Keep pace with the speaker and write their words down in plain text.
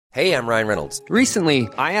Hey, I'm Ryan Reynolds. Recently,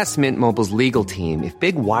 I asked Mint Mobile's legal team if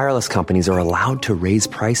big wireless companies are allowed to raise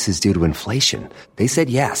prices due to inflation. They said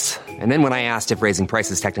yes. And then when I asked if raising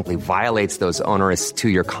prices technically violates those onerous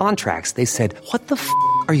two-year contracts, they said, "What the f***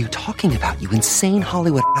 are you talking about, you insane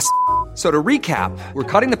Hollywood ass?" So to recap, we're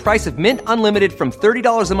cutting the price of Mint Unlimited from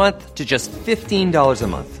 $30 a month to just $15 a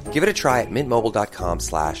month. Give it a try at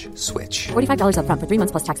mintmobile.com/switch. $45 up front for 3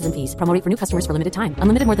 months plus taxes and fees. Promo rate for new customers for limited time.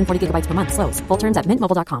 Unlimited more than 40 gigabytes per month. Slows full terms at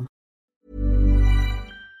mintmobile.com.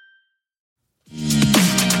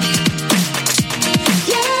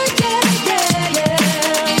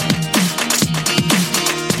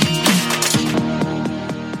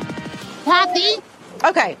 Kathy?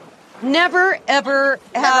 Okay. Never, ever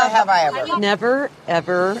have I ever. Never,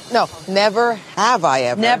 ever. No, never have I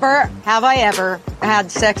ever. Never have I ever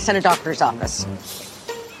had sex in a doctor's office.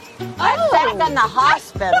 I've sex in the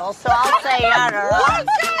hospital, so I'll say never. What kind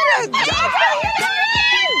of doctor?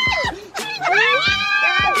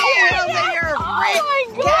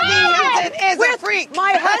 Kathy Hilton is a freak.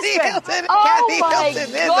 My husband. Kathy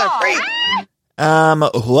Hilton is a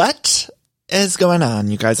freak. What is going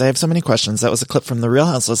on, you guys? I have so many questions. That was a clip from The Real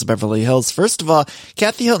Housewives of Beverly Hills. First of all,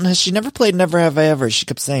 Kathy Hilton, has she never played Never Have I Ever? She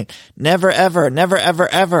kept saying, never, ever, never, ever,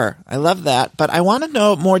 ever. I love that. But I want to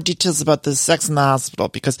know more details about this sex in the hospital,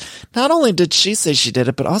 because not only did she say she did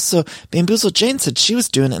it, but also Bamboozle Jane said she was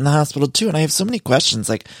doing it in the hospital too. And I have so many questions.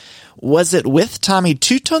 Like, was it with Tommy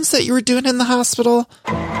Two Tones that you were doing in the hospital?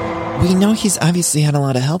 We know he's obviously had a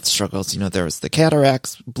lot of health struggles. You know, there was the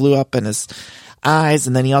cataracts blew up in his eyes,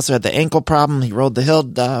 and then he also had the ankle problem. He rolled the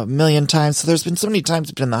hill a million times. So there's been so many times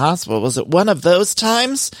he's been in the hospital. Was it one of those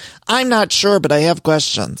times? I'm not sure, but I have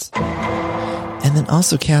questions. And then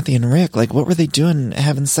also Kathy and Rick, like, what were they doing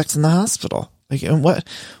having sex in the hospital? Like, and what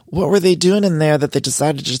were they doing in there that they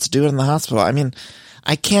decided just to do it in the hospital? I mean,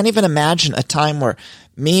 I can't even imagine a time where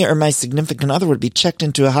me or my significant other would be checked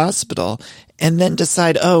into a hospital and then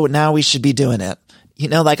decide, oh, now we should be doing it. You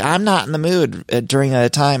know, like, I'm not in the mood during a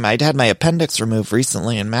time. I'd had my appendix removed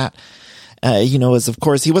recently, and Matt, was, of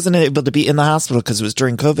course, he wasn't able to be in the hospital because it was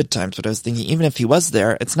during COVID times. But I was thinking, even if he was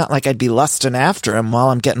there, it's not like I'd be lusting after him while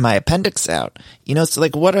I'm getting my appendix out. You know, so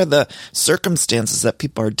like, what are the circumstances that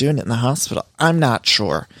people are doing it in the hospital? I'm not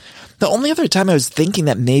sure. The only other time I was thinking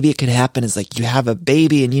that maybe it could happen is like you have a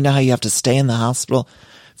baby and you know how you have to stay in the hospital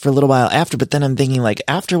for a little while after, but then I'm thinking, like,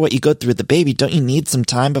 after what you go through with the baby, don't you need some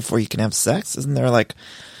time before you can have sex? Isn't there like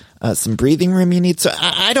some breathing room you need? So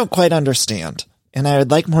I don't quite understand, and I would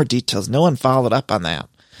like more details. No one followed up on that.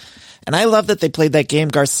 And I love that they played that game.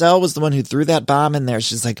 Garcelle was the one who threw that bomb in there.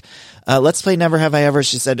 She's like, let's play Never Have I Ever.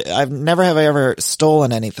 She said, never have I ever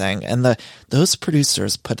stolen anything. And those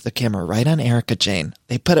producers put the camera right on Erika Jayne.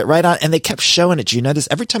 They put it right on, and they kept showing it. You notice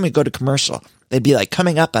every time we go to commercial, they'd be like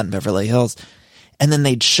coming up on Beverly Hills. And then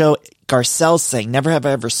they'd show Garcelle saying, never have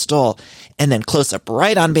I ever stole. And then close up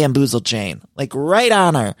right on Bamboozle Jane. Like, right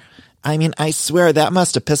on her. I mean, I swear that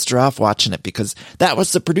must have pissed her off watching it, because that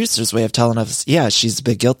was the producer's way of telling us, yeah, she's a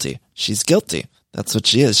bit guilty. She's guilty. That's what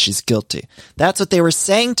she is. She's guilty. That's what they were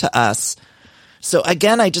saying to us. So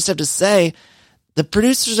again, I just have to say, the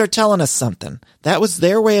producers are telling us something. That was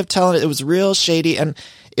their way of telling it. It was real shady, and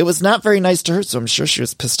it was not very nice to her, so I'm sure she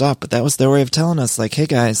was pissed off, but that was their way of telling us, like, hey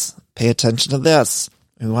guys, pay attention to this.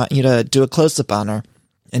 We want you to do a close-up on her.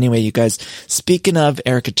 Anyway, you guys, speaking of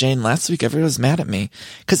Erika Jayne, last week everyone was mad at me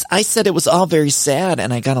because I said it was all very sad,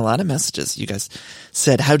 and I got a lot of messages. You guys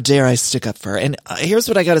said, how dare I stick up for her? And here's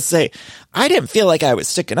what I got to say. I didn't feel like I was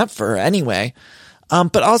sticking up for her anyway.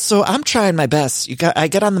 But also, I'm trying my best. I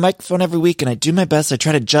get on the microphone every week and I do my best. I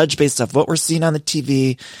try to judge based off what we're seeing on the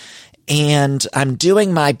TV, and I'm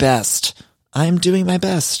doing my best. I'm doing my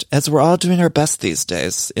best, as we're all doing our best these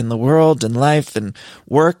days in the world and life and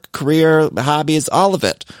work, career, hobbies, all of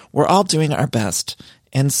it. We're all doing our best.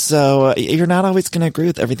 And so you're not always going to agree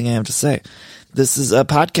with everything I have to say. This is a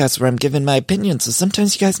podcast where I'm giving my opinion. So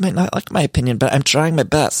sometimes you guys might not like my opinion, but I'm trying my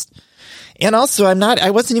best. And also, I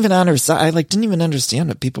wasn't even on her side. I didn't even understand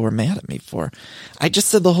what people were mad at me for. I just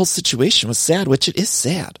said the whole situation was sad, which it is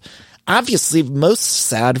sad. Obviously, most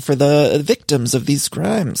sad for the victims of these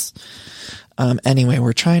crimes. Anyway,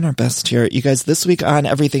 we're trying our best here. You guys, this week on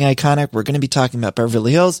Everything Iconic, we're going to be talking about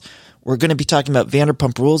Beverly Hills. We're going to be talking about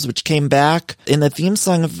Vanderpump Rules, which came back in the theme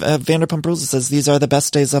song of Vanderpump Rules. It says, these are the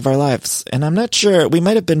best days of our lives. And I'm not sure. We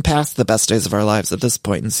might have been past the best days of our lives at this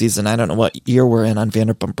point in season. I don't know what year we're in on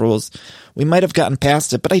Vanderpump Rules. We might have gotten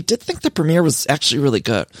past it, but I did think the premiere was actually really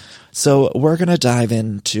good. So we're going to dive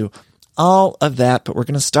into all of that, but we're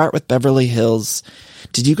going to start with Beverly Hills.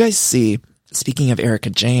 Did you guys see Speaking of Erika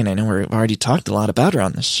Jayne, I know we've already talked a lot about her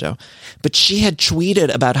on this show, but she had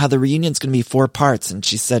tweeted about how the reunion's going to be 4 parts, and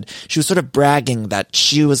she said she was sort of bragging that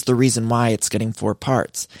she was the reason why it's getting 4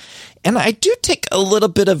 parts. And I do take a little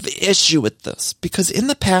bit of issue with this, because in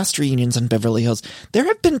the past reunions on Beverly Hills, there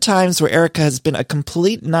have been times where Erika has been a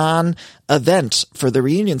complete non-event for the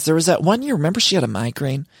reunions. There was that one year, remember she had a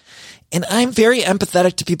migraine? And I'm very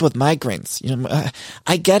empathetic to people with migraines.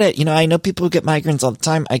 I get it. I know people who get migraines all the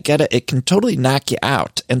time. I get it. It can totally knock you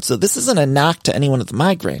out. And so this isn't a knock to anyone with a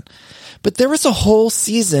migraine. But there was a whole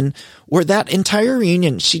season where that entire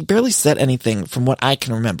reunion, she barely said anything from what I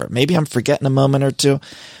can remember. Maybe I'm forgetting a moment or two.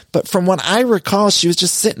 But from what I recall, she was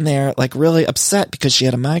just sitting there like really upset because she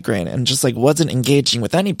had a migraine and just like wasn't engaging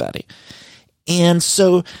with anybody. And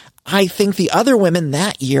so I think the other women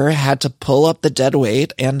that year had to pull up the dead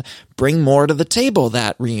weight and bring more to the table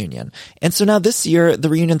that reunion. And so now this year, the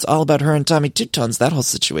reunion's all about her and Tommy Two Tones, that whole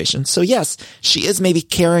situation. So yes, she is maybe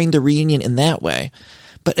carrying the reunion in that way.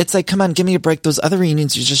 But it's like, come on, give me a break. Those other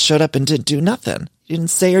reunions, you just showed up and didn't do nothing. You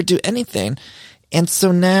didn't say or do anything. And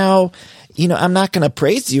so now, I'm not going to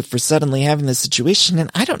praise you for suddenly having this situation.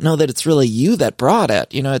 And I don't know that it's really you that brought it.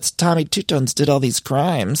 It's Tommy Two Tones did all these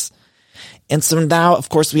crimes. And so now, of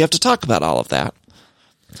course, we have to talk about all of that.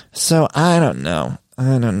 So I don't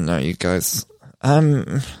know, you guys.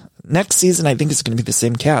 Next season, I think it's going to be the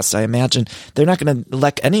same cast. I imagine they're not going to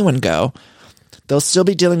let anyone go. They'll still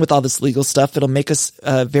be dealing with all this legal stuff. It'll make us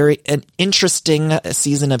an interesting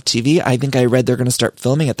season of TV. I think I read they're going to start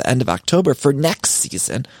filming at the end of October for next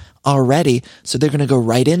season already. So they're going to go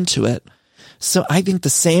right into it. So I think the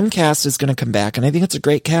same cast is going to come back, and I think it's a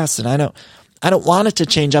great cast. And I don't want it to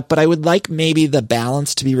change up, but I would like maybe the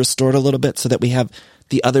balance to be restored a little bit so that we have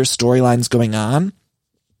the other storylines going on,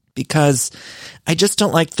 because I just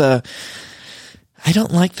don't like that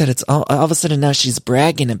it's all of a sudden now she's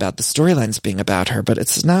bragging about the storylines being about her, but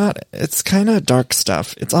it's not. It's kind of dark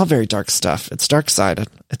stuff. It's all very dark stuff. It's dark-sided.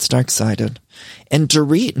 And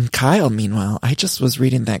Dorit and Kyle, meanwhile, I just was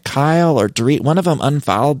reading that Kyle or Dorit, one of them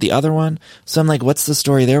unfollowed the other one. So I'm like, what's the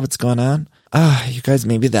story there? What's going on? You guys,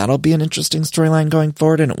 maybe that'll be an interesting storyline going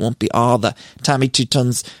forward, and it won't be all the Tommy Two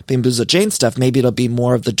Tones Bamboozle Jane stuff. Maybe it'll be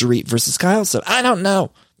more of the Dorit versus Kyle stuff. I don't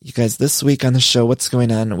know. You guys, this week on the show, what's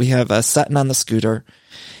going on? We have Sutton on the scooter,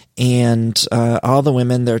 and all the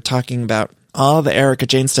women, they're talking about all the Erika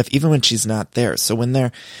Jayne stuff, even when she's not there. So when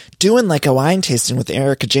they're doing like a wine tasting with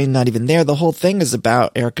Erika Jayne not even there, the whole thing is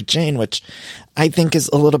about Erika Jayne, which I think is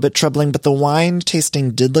a little bit troubling, but the wine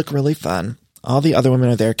tasting did look really fun. All the other women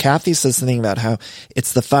are there. Kathy says something about how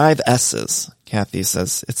it's the 5 S's. Kathy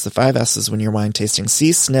says it's the 5 S's when you're wine tasting.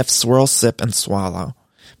 See, sniff, swirl, sip, and swallow.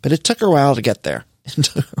 But it took her a while to get there.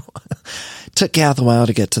 Took Kath a while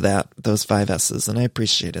to get to those 5 S's, and I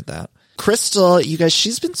appreciated that. Crystal, you guys,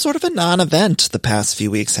 she's been sort of a non-event the past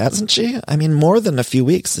few weeks, hasn't she? I mean, more than a few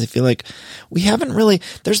weeks. I feel like we haven't really,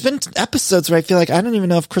 there's been episodes where I feel like I don't even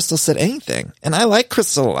know if Crystal said anything. And I like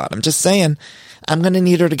Crystal a lot. I'm just saying, I'm going to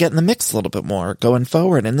need her to get in the mix a little bit more going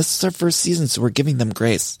forward. And this is our first season, so we're giving them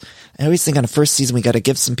grace. I always think on a first season, we got to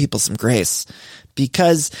give some people some grace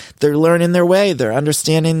because they're learning their way. They're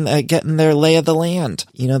understanding, getting their lay of the land.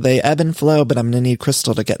 They ebb and flow, but I'm going to need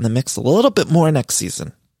Crystal to get in the mix a little bit more next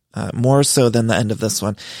season. More so than the end of this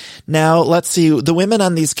one. Now, let's see. The women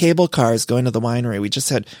on these cable cars going to the winery, we just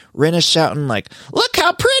had Rinna shouting like, look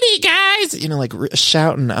how pretty, guys! Like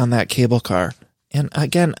shouting on that cable car. And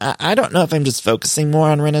again, I don't know if I'm just focusing more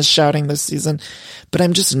on Rinna's shouting this season, but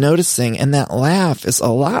I'm just noticing, and that laugh is a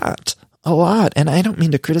lot. And I don't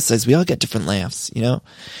mean to criticize. We all get different laughs,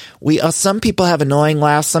 some people have annoying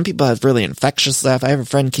laughs. Some people have really infectious laugh. I have a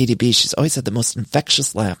friend, Katie B. She's always had the most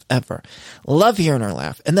infectious laugh ever. Love hearing her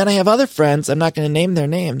laugh. And then I have other friends. I'm not going to name their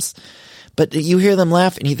names, but you hear them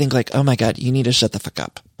laugh and you think like, oh my God, you need to shut the fuck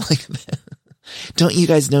up. Like, don't you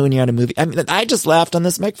guys know when you're at a movie? I mean, I just laughed on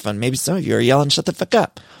this microphone. Maybe some of you are yelling, shut the fuck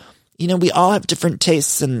up. We all have different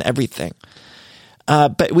tastes and everything.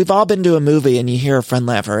 But we've all been to a movie and you hear a friend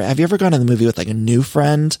laugh. Or have you ever gone to the movie with like a new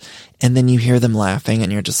friend and then you hear them laughing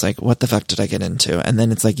and you're just like, what the fuck did I get into? And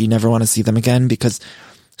then it's like, you never want to see them again because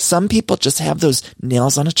some people just have those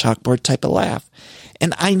nails on a chalkboard type of laugh.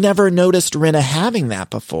 And I never noticed Rinna having that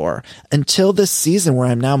before until this season where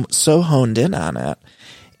I'm now so honed in on it.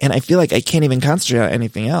 And I feel like I can't even concentrate on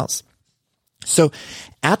anything else. So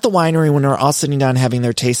at the winery, when we're all sitting down having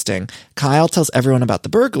their tasting, Kyle tells everyone about the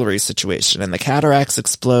burglary situation and the cataracts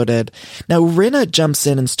exploded. Now, Rinna jumps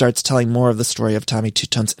in and starts telling more of the story of Tommy Two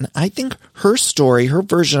Tones. And I think her story, her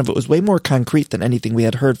version of it was way more concrete than anything we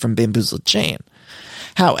had heard from Bamboozled Jane.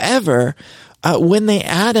 However, When they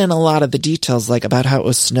add in a lot of the details, like about how it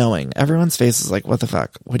was snowing, everyone's face is like, what the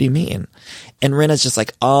fuck? What do you mean? And Rinna's just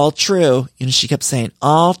like, all true. You know, she kept saying,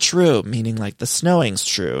 all true, meaning like the snowing's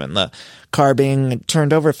true and the car being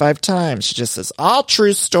turned over 5 times. She just says, all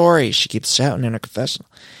true story. She keeps shouting in her confessional.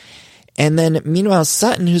 And then meanwhile,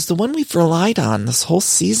 Sutton, who's the one we've relied on this whole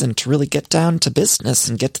season to really get down to business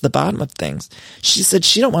and get to the bottom of things, she said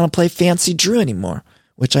she don't want to play Fancy Drew anymore.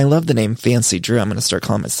 Which I love the name Fancy Drew. I'm going to start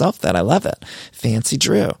calling myself that. I love it. Fancy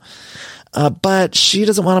Drew. But she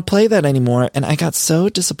doesn't want to play that anymore. And I got so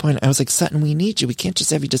disappointed. I was like, Sutton, we need you. We can't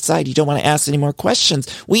just have you decide you don't want to ask any more questions.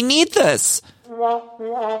 We need this. Oh,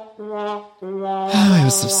 I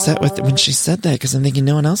was upset with it when she said that because I'm thinking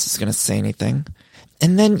no one else is going to say anything.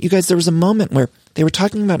 And then, you guys, there was a moment where they were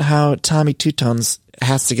talking about how Tommy Two Tones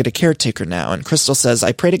has to get a caretaker now. And Crystal says,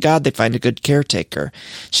 I pray to God they find a good caretaker.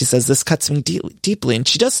 She says, this cuts me deeply. And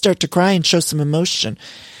she does start to cry and show some emotion.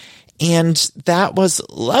 And that was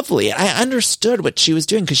lovely. I understood what she was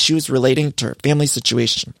doing because she was relating to her family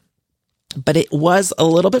situation. But it was a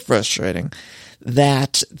little bit frustrating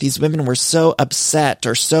that these women were so upset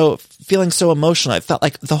or so feeling so emotional. It felt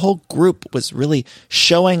like the whole group was really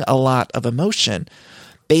showing a lot of emotion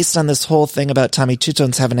based on this whole thing about Tommy Two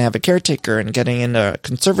Tones having to have a caretaker and getting into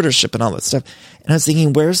conservatorship and all that stuff. And I was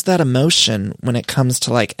thinking, where's that emotion when it comes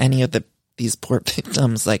to like any of these poor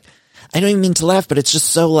victims? Like, I don't even mean to laugh, but it's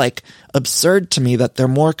just so like absurd to me that they're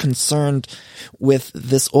more concerned with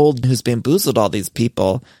this old who's bamboozled all these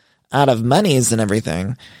people out of monies and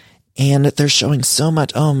everything. And they're showing so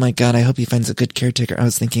much, oh my God, I hope he finds a good caretaker. I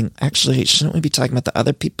was thinking, actually, shouldn't we be talking about the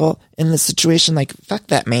other people in this situation? Like, fuck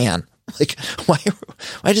that man. Like, why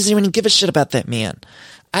does anyone give a shit about that man?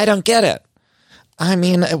 I don't get it. I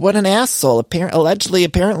mean, what an asshole.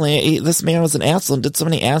 Apparently, this man was an asshole and did so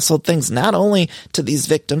many asshole things, not only to these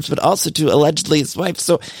victims, but also to allegedly his wife.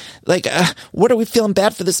 So, like, what are we feeling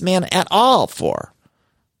bad for this man at all for?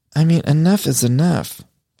 I mean, enough is enough.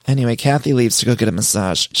 Anyway, Kathy leaves to go get a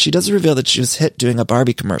massage. She does reveal that she was hit doing a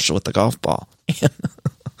Barbie commercial with the golf ball.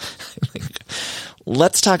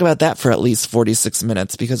 Let's talk about that for at least 46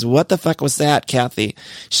 minutes, because what the fuck was that, Kathy?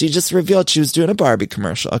 She just revealed she was doing a Barbie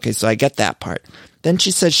commercial. Okay, so I get that part. Then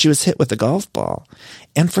she said she was hit with a golf ball.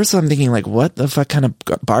 And first of all, I'm thinking, like, what the fuck kind of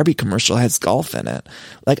Barbie commercial has golf in it?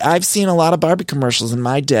 Like, I've seen a lot of Barbie commercials in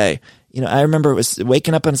my day. You know, I remember it was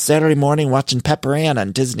waking up on Saturday morning watching Pepper Ann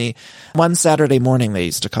on Disney. One Saturday morning, they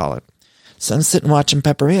used to call it. So I'm sitting watching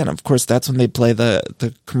Pepper Ann. Of course, that's when they play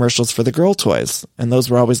the commercials for the girl toys. And those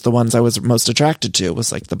were always the ones I was most attracted to,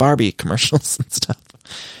 was like the Barbie commercials and stuff.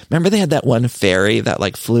 Remember they had that one fairy that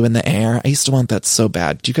like flew in the air? I used to want that so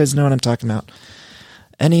bad. Do you guys know what I'm talking about?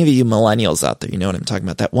 Any of you millennials out there, you know what I'm talking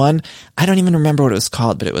about. That one, I don't even remember what it was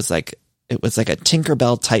called, but it was like a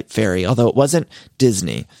Tinkerbell type fairy, although it wasn't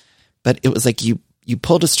Disney. But it was like you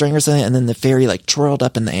pulled a string or something, and then the fairy like twirled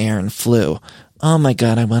up in the air and flew. Oh my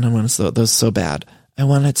God, I wanted one of those so bad. I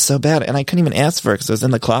wanted it so bad, and I couldn't even ask for it because I was in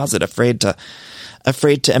the closet, afraid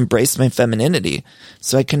to embrace my femininity.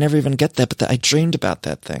 So I could never even get that, but I dreamed about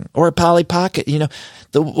that thing. Or a Polly Pocket. You know,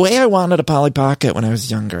 the way I wanted a Polly Pocket when I was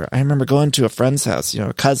younger, I remember going to a friend's house, you know,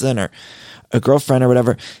 a cousin or a girlfriend or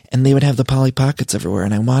whatever, and they would have the Polly Pockets everywhere,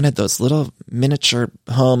 and I wanted those little miniature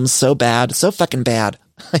homes so bad, so fucking bad.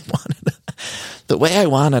 I wanted the way I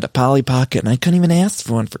wanted a Polly Pocket, and I couldn't even ask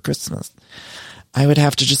for one for Christmas. I would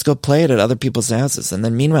have to just go play it at other people's houses. And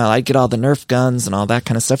then meanwhile, I'd get all the Nerf guns and all that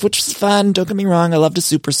kind of stuff, which was fun. Don't get me wrong. I loved a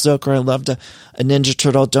Super Soaker. I loved a Ninja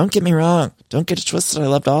Turtle. Don't get me wrong. Don't get it twisted. I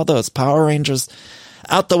loved all those Power Rangers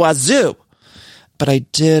out the wazoo. But I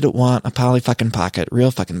did want a Polly fucking Pocket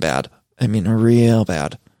real fucking bad. I mean, real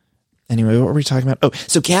bad. Anyway, what were we talking about? Oh,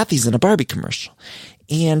 so Kathy's in a Barbie commercial.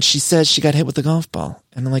 And she says she got hit with a golf ball.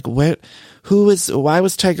 And I'm like, why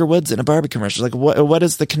was Tiger Woods in a Barbie commercial? Like, what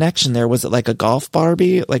is the connection there? Was it like a golf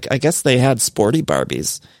Barbie? Like, I guess they had sporty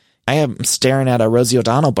Barbies. I am staring at a Rosie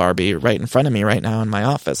O'Donnell Barbie right in front of me right now in my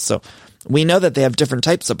office. So we know that they have different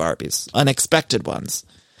types of Barbies, unexpected ones.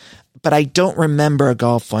 But I don't remember a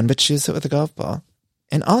golf one, but she was hit with a golf ball.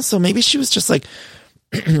 And also, maybe she was just like,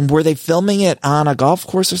 were they filming it on a golf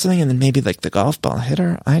course or something, and then maybe like the golf ball hit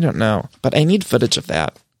her? I don't know, but I need footage of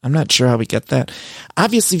that. I'm not sure how we get that.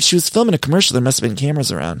 Obviously, if she was filming a commercial, there must have been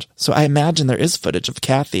cameras around. So I imagine there is footage of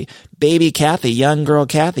Kathy, baby Kathy, young girl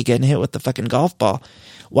Kathy, getting hit with the fucking golf ball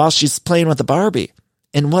while she's playing with the Barbie.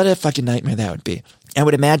 And what a fucking nightmare that would be. I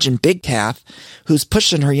would imagine Big Kath, who's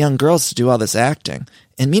pushing her young girls to do all this acting.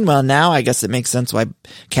 And meanwhile, now I guess it makes sense why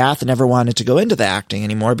Kath never wanted to go into the acting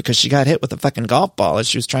anymore, because she got hit with a fucking golf ball as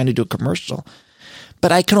she was trying to do a commercial.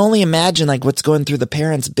 But I can only imagine like what's going through the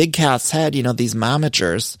parents' Big Kath's head, you know, these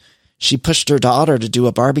momagers. She pushed her daughter to do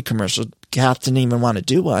a Barbie commercial. Kath didn't even want to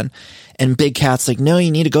do one. And Big Kath's like, no,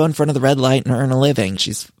 you need to go in front of the red light and earn a living.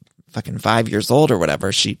 She's fucking 5 years old or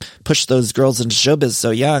whatever. She pushed those girls into showbiz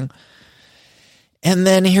so young. And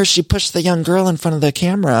then here she pushed the young girl in front of the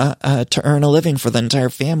camera to earn a living for the entire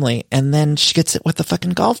family. And then she gets hit with a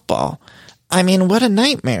fucking golf ball. I mean, what a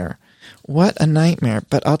nightmare. What a nightmare.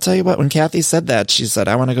 But I'll tell you what, when Kathy said that, she said,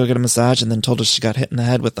 I want to go get a massage, and then told us she got hit in the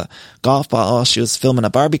head with a golf ball while she was filming a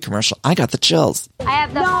Barbie commercial. I got the chills. I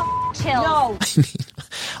have the chills. No. I mean,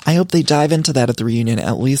 I hope they dive into that at the reunion,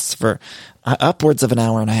 at least for upwards of an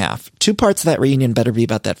hour and a half. 2 parts of that reunion better be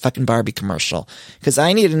about that fucking Barbie commercial, because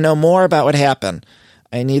I need to know more about what happened.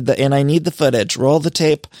 I need the footage. Roll the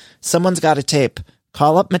tape. Someone's got a tape.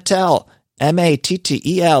 Call up Mattel.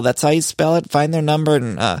 Mattel. That's how you spell it. Find their number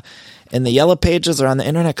in the yellow pages or on the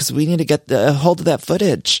internet, because we need to get a hold of that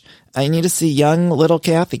footage. I need to see young little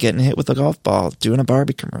Kathy getting hit with a golf ball doing a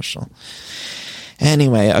Barbie commercial.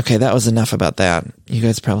 Anyway, okay, that was enough about that. You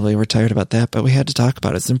guys probably were tired about that, but we had to talk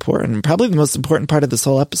about it. It's important. Probably the most important part of this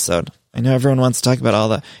whole episode. I know everyone wants to talk about all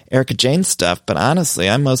the Erika Jayne stuff, but honestly,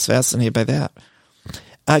 I'm most fascinated by that.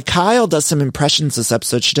 Kyle does some impressions this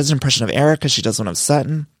episode. She does an impression of Erika. She does one of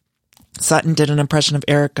Sutton. Sutton did an impression of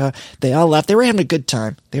Erika. They all laughed. They were having a good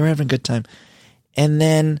time. And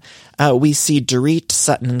then we see Dorit,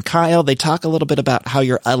 Sutton, and Kyle. They talk a little bit about how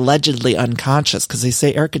you're allegedly unconscious, because they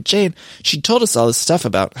say Erika Jayne, she told us all this stuff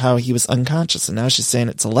about how he was unconscious, and now she's saying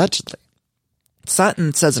it's allegedly.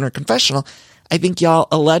 Sutton says in her confessional, I think y'all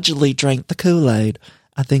allegedly drank the Kool-Aid.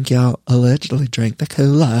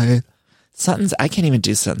 Sutton's, I can't even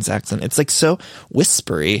do Sutton's accent. It's like so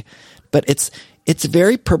whispery, but it's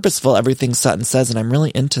very purposeful, everything Sutton says, and I'm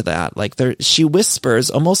really into that. Like, she whispers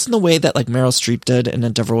almost in the way that like Meryl Streep did in A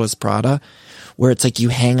Devil Wears Prada, where it's like you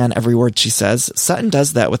hang on every word she says. Sutton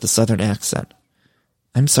does that with a Southern accent.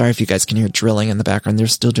 I'm sorry if you guys can hear drilling in the background. They're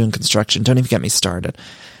still doing construction. Don't even get me started.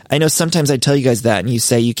 I know sometimes I tell you guys that and you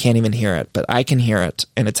say you can't even hear it, but I can hear it,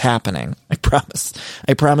 and it's happening. I promise.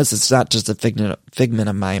 I promise it's not just a figment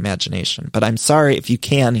of my imagination, but I'm sorry if you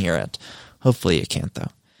can hear it. Hopefully you can't, though.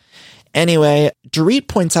 Anyway, Dorit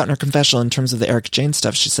points out in her confessional in terms of the Erika Jayne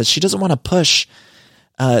stuff, she says she doesn't want to push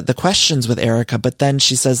the questions with Erika, but then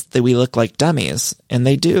she says that we look like dummies, and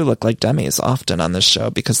they do look like dummies often on this show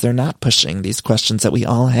because they're not pushing these questions that we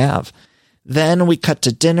all have. Then we cut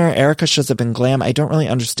to dinner. Erika shows up in glam. I don't really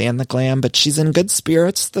understand the glam, but she's in good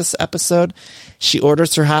spirits this episode. She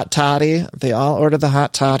orders her hot toddy. They all order the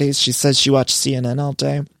hot toddies. She says she watched CNN all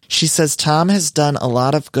day. She says Tom has done a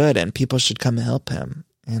lot of good and people should come help him.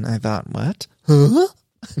 And I thought, what? Huh?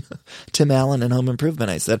 Tim Allen in Home Improvement.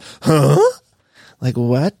 I said, huh? Like,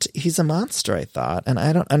 what? He's a monster, I thought. And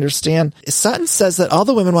I don't understand. Sutton says that all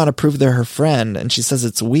the women want to prove they're her friend. And she says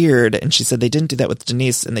it's weird. And she said they didn't do that with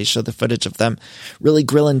Denise. And they show the footage of them really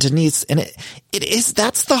grilling Denise. And it is,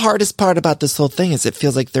 that's the hardest part about this whole thing, is it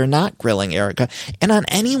feels like they're not grilling Erika. And on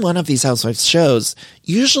any one of these Housewives shows,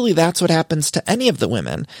 usually that's what happens to any of the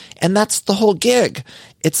women. And that's the whole gig.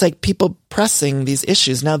 It's like people pressing these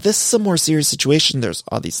issues. Now, this is a more serious situation. There's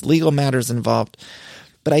all these legal matters involved.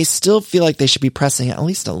 But I still feel like they should be pressing it at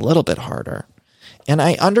least a little bit harder. And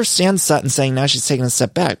I understand Sutton saying now she's taking a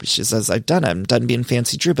step back. But she says, I'm done being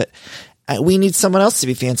Fancy Drew. But we need someone else to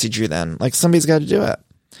be Fancy Drew then. Like, somebody's got to do it.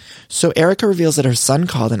 So Erika reveals that her son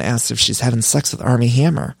called and asked if she's having sex with Armie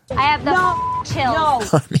Hammer. I have the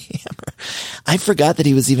chills. Armie Hammer. I forgot that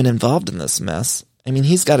he was even involved in this mess. I mean,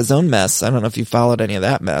 he's got his own mess. I don't know if you followed any of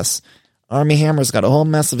that mess. Armie Hammer's got a whole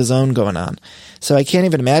mess of his own going on. So I can't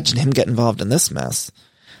even imagine him getting involved in this mess.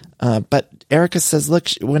 But Erika says, look,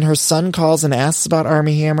 when her son calls and asks about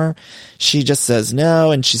Armie Hammer, she just says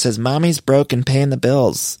no. And she says, mommy's broke and paying the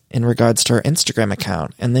bills in regards to her Instagram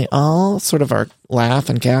account. And they all sort of laugh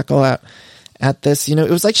and cackle at this. You know,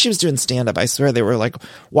 it was like she was doing stand-up. I swear they were like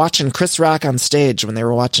watching Chris Rock on stage when they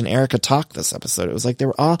were watching Erika talk this episode. It was like they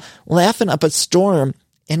were all laughing up a storm.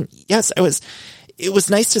 And yes, it was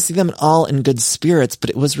nice to see them all in good spirits,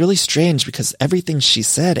 but it was really strange because everything she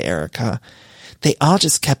said, Erika, they all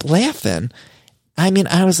just kept laughing. I mean,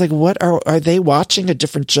 I was like, what are they watching a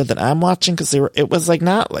different show than I'm watching? Because it was like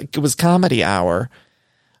not like it was comedy hour.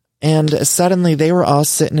 And suddenly they were all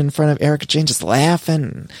sitting in front of Erika Jayne just laughing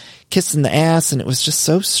and kissing the ass. And it was just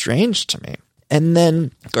so strange to me. And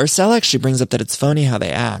then Garcelle actually brings up that it's phony how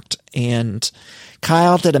they act. And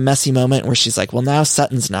Kyle did a messy moment where she's like, well, now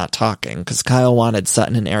Sutton's not talking, because Kyle wanted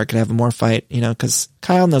Sutton and Erika to have a more fight, you know, because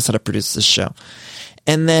Kyle knows how to produce this show.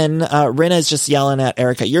 And then Rinna's just yelling at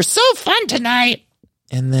Erika, you're so fun tonight.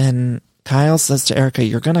 And then Kyle says to Erika,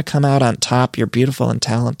 you're going to come out on top. You're beautiful and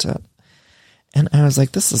talented. And I was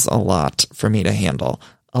like, this is a lot for me to handle.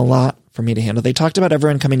 A lot for me to handle. They talked about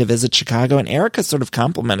everyone coming to visit Chicago, and Erica sort of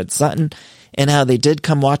complimented Sutton and how they did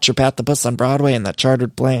come watch her Pat the Bus on Broadway in that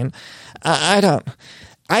chartered plane. I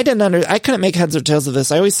couldn't make heads or tails of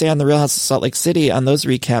this. I always say on the Real House of Salt Lake City on those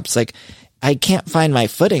recaps, like, I can't find my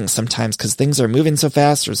footing sometimes because things are moving so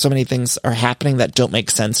fast or so many things are happening that don't make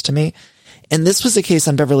sense to me. And this was a case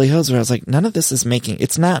on Beverly Hills where I was like, none of this is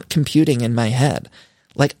it's not computing in my head.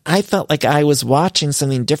 Like, I felt like I was watching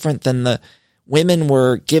something different than the women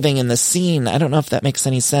were giving in the scene. I don't know if that makes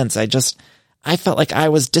any sense. I felt like I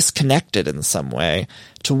was disconnected in some way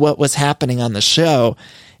to what was happening on the show.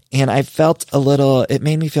 And I felt it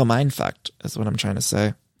made me feel mind fucked, is what I'm trying to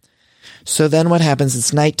say. So then what happens?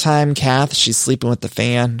 It's nighttime. Kath, she's sleeping with the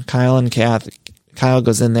fan. Kyle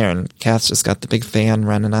goes in there and Kath's just got the big fan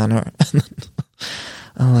running on her.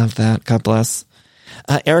 I love that. God bless.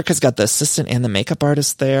 Erica's got the assistant and the makeup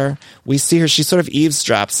artist there. We see her. She sort of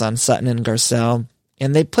eavesdrops on Sutton and Garcelle.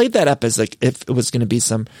 And they played that up as like if it was going to be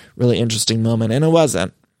some really interesting moment. And it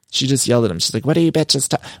wasn't. She just yelled at him. She's like, what are you bitches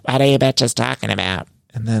talking about?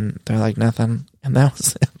 And then they're like, nothing. And that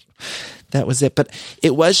was it. That was it. But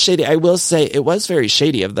it was shady. I will say it was very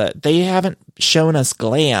shady they haven't shown us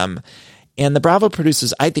glam. And the Bravo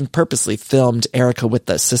producers, I think, purposely filmed Erica with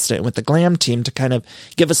the assistant and with the glam team to kind of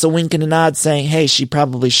give us a wink and a nod saying, hey, she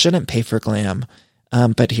probably shouldn't pay for glam.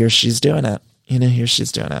 But here she's doing it. Here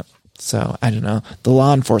she's doing it. So I don't know. The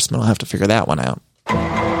law enforcement will have to figure that one out.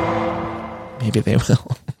 Maybe they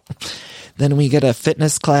will. Then we get a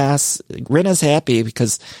fitness class. Rinna's happy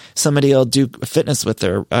because somebody will do fitness with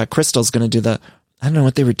her. Crystal's going to do I don't know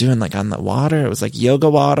what they were doing, like on the water. It was like yoga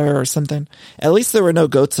water or something. At least there were no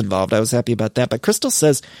goats involved. I was happy about that. But Crystal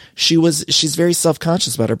says she's very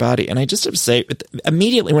self-conscious about her body. And I just have to say,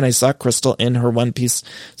 immediately when I saw Crystal in her one-piece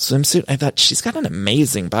swimsuit, I thought she's got an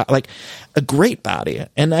amazing body, like a great body.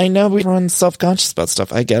 And I know everyone's self-conscious about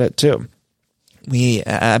stuff. I get it too.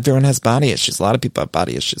 Everyone has body issues. A lot of people have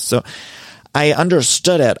body issues. So I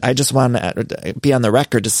understood it. I just want to be on the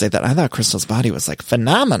record to say that I thought Crystal's body was like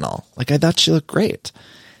phenomenal. Like I thought she looked great.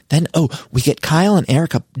 Then, we get Kyle and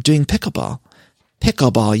Erica doing pickleball.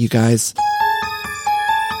 Pickleball, you guys.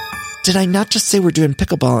 Did I not just say we're doing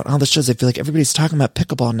pickleball on all the shows? I feel like everybody's talking about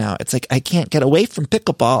pickleball now. It's like I can't get away from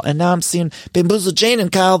pickleball. And now I'm seeing Bamboozle Jane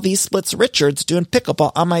and Kyle V. Splits Richards doing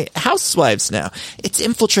pickleball on my Housewives now. It's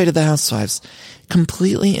infiltrated the Housewives.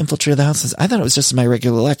 Completely infiltrated the Housewives. I thought it was just in my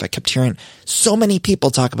regular life. I kept hearing so many people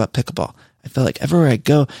talk about pickleball. I feel like everywhere I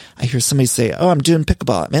go, I hear somebody say, I'm doing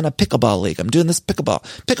pickleball. I'm in a pickleball league. I'm doing this pickleball.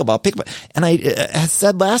 And I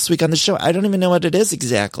said last week on the show, I don't even know what it is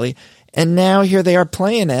exactly. And now here they are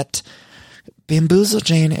playing it. Bamboozle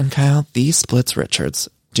Jane and Kyle V. Splits Richards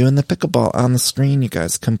doing the pickleball on the screen. You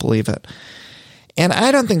guys couldn't believe it. And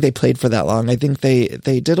I don't think they played for that long. I think they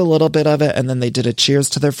did a little bit of it, and then they did a cheers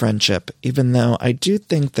to their friendship, even though I do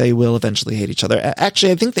think they will eventually hate each other.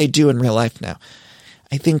 Actually, I think they do in real life now.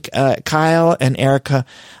 I think Kyle and Erica,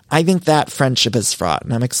 I think that friendship is fraught,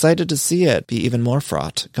 and I'm excited to see it be even more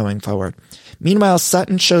fraught going forward. Meanwhile,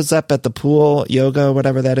 Sutton shows up at the pool, yoga,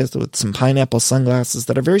 whatever that is, with some pineapple sunglasses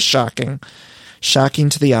that are very shocking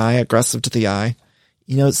to the eye, aggressive to the eye.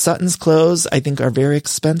 Sutton's clothes, I think, are very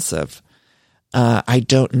expensive. I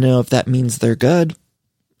don't know if that means they're good.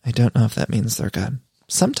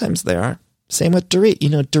 Sometimes they are. Same with Dorit.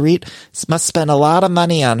 Dorit must spend a lot of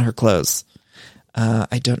money on her clothes.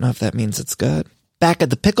 I don't know if that means it's good. Back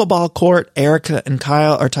at the pickleball court, Erica and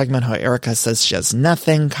Kyle are talking about how Erica says she has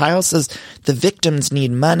nothing. Kyle says the victims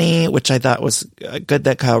need money, which I thought was good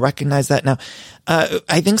that Kyle recognized that. Now,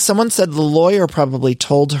 I think someone said the lawyer probably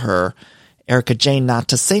told her, Erica Jane, not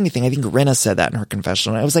to say anything. I think Rinna said that in her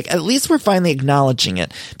confessional. I was like, at least we're finally acknowledging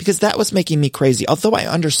it, because that was making me crazy. Although I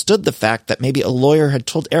understood the fact that maybe a lawyer had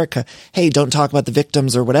told Erica, hey, don't talk about the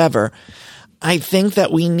victims or whatever. I think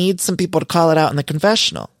that we need some people to call it out in the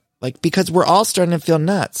confessional, because we're all starting to feel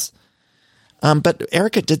nuts. But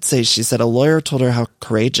Erica did say, she said a lawyer told her how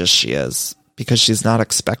courageous she is because she's not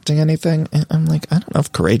expecting anything. And I'm like, I don't know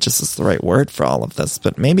if courageous is the right word for all of this,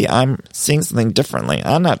 but maybe I'm seeing something differently.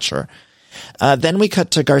 I'm not sure. Then we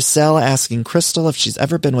cut to Garcelle asking Crystal if she's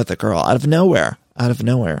ever been with a girl out of nowhere.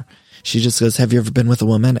 She just goes, have you ever been with a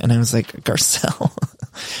woman? And I was like,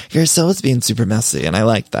 Garcelle is being super messy. And I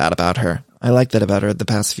like that about her. The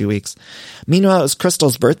past few weeks. Meanwhile, it was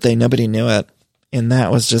Crystal's birthday. Nobody knew it. And that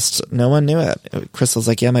was just, no one knew it. Crystal's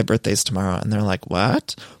like, yeah, my birthday's tomorrow. And they're like,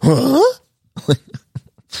 what? Huh?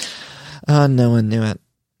 No one knew it.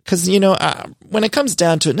 Because, when it comes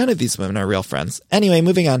down to it, none of these women are real friends. Anyway,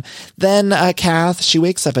 moving on. Then Kath, she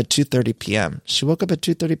wakes up at 2:30 p.m. She woke up at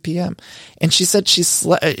 2:30 p.m. And she said she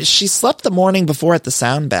slept the morning before at the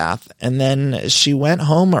sound bath. And then she went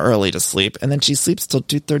home early to sleep. And then she sleeps till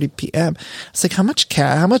 2:30 p.m. It's like,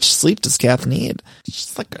 how much sleep does Kath need?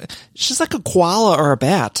 She's like a koala or a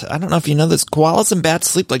bat. I don't know if you know this. Koalas and bats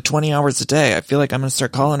sleep like 20 hours a day. I feel like I'm going to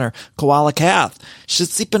start calling her Koala Kath.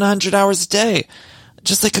 She's sleeping 100 hours a day.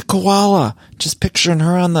 Just like a koala. Just picturing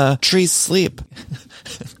her on the tree's sleep.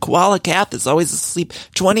 Koala Kath is always asleep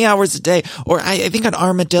 20 hours a day. Or I think an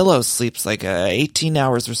armadillo sleeps like 18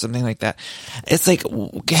 hours or something like that. It's like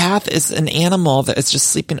Kath is an animal that is just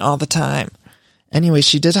sleeping all the time. Anyway,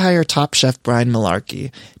 she did hire Top Chef Brian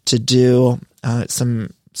Malarkey to do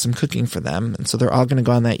some cooking for them. And so they're all going to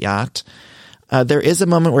go on that yacht. There is a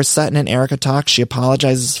moment where Sutton and Erica talk. She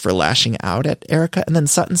apologizes for lashing out at Erica. And then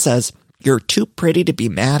Sutton says, "You're too pretty to be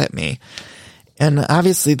mad at me." And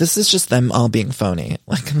obviously this is just them all being phony.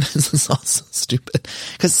 Like, this is also stupid.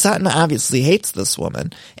 Because Sutton obviously hates this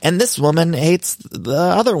woman. And this woman hates the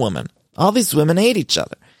other woman. All these women hate each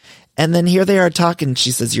other. And then here they are talking.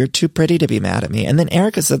 She says, "You're too pretty to be mad at me." And then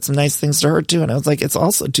Erica said some nice things to her too. And I was like, it's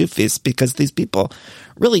also two-faced because these people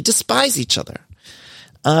really despise each other.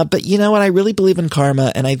 But you know what? I really believe in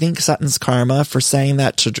karma, and I think Sutton's karma for saying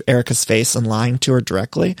that to Erica's face and lying to her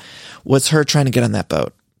directly was her trying to get on that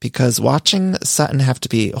boat. Because watching Sutton have to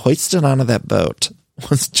be hoisted onto that boat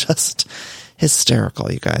was just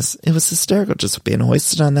hysterical, you guys. It was hysterical just being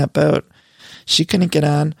hoisted on that boat. She couldn't get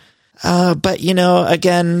on. But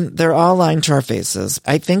again, they're all lying to our faces.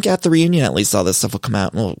 I think at the reunion, at least all this stuff will come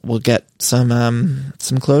out, and we'll get some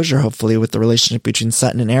closure, hopefully, with the relationship between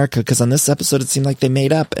Sutton and Erica, because on this episode, it seemed like they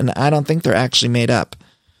made up, and I don't think they're actually made up.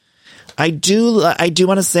 I do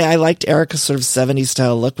want to say I liked Erica's sort of 70s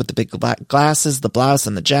style look with the big black glasses, the blouse,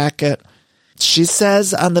 and the jacket. She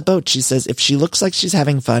says on the boat, if she looks like she's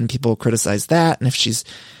having fun, people will criticize that, and if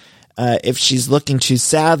she's looking too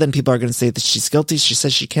sad, then people are going to say that she's guilty. She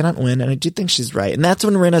says she cannot win, and I do think she's right. And that's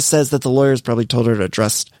when Rinna says that the lawyers probably told her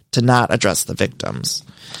to not address the victims.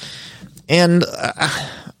 And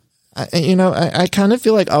I kind of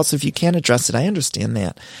feel like also if you can't address it, I understand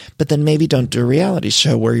that. But then maybe don't do a reality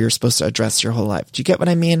show where you're supposed to address your whole life. Do you get what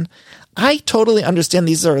I mean? I totally understand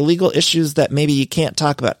these are legal issues that maybe you can't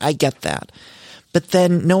talk about. I get that. But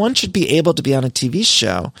then no one should be able to be on a TV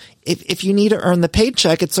show. If you need to earn the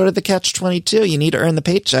paycheck, it's sort of the catch-22. You need to earn the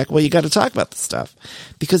paycheck. Well, you got to talk about the stuff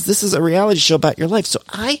because this is a reality show about your life. So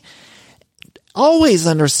I always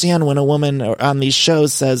understand when a woman on these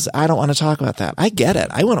shows says, "I don't want to talk about that." I get it.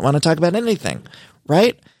 I wouldn't want to talk about anything,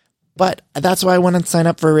 right? But that's why I want to sign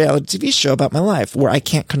up for a reality TV show about my life where I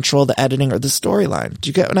can't control the editing or the storyline. Do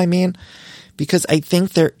you get what I mean? Because I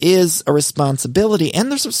think there is a responsibility,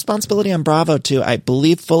 and there's a responsibility on Bravo too. I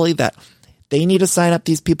believe fully that they need to sign up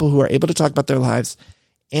these people who are able to talk about their lives,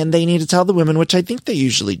 and they need to tell the women, which I think they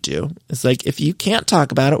usually do. It's like, if you can't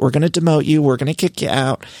talk about it, we're going to demote you, we're going to kick you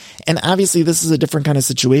out. And obviously this is a different kind of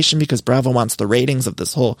situation because Bravo wants the ratings of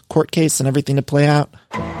this whole court case and everything to play out.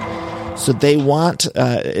 So they want,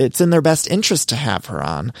 it's in their best interest to have her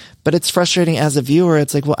on. But it's frustrating as a viewer.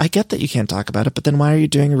 It's like, well, I get that you can't talk about it, but then why are you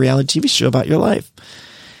doing a reality TV show about your life?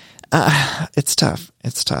 It's tough.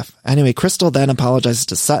 It's tough. Anyway, Crystal then apologizes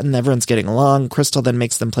to Sutton. Everyone's getting along. Crystal then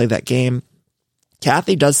makes them play that game.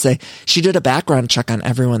 Kathy does say she did a background check on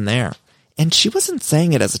everyone there. And she wasn't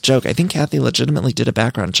saying it as a joke. I think Kathy legitimately did a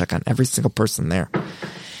background check on every single person there.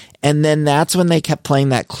 And then that's when they kept playing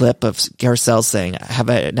that clip of Garcelle saying,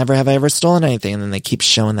 have I ever stolen anything? And then they keep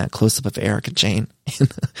showing that close-up of Erica Jane.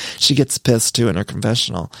 She gets pissed too in her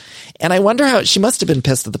confessional. And I wonder how, she must have been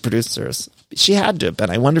pissed at the producers. She had to have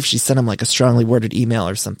been. I wonder if she sent them like a strongly worded email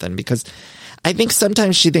or something, because I think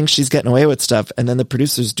sometimes she thinks she's getting away with stuff, and then the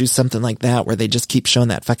producers do something like that where they just keep showing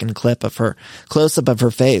that fucking clip of her, close-up of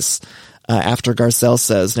her face, after Garcelle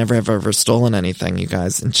says, "Never have I ever stolen anything, you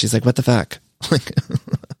guys." And she's like, what the fuck? Like,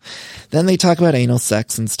 then they talk about anal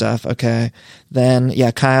sex and stuff. Okay. Then,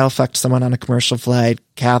 yeah, Kyle fucked someone on a commercial flight.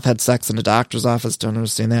 Kath had sex in a doctor's office. Don't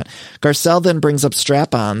understand that. Garcelle then brings up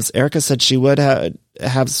strap-ons. Erica said she would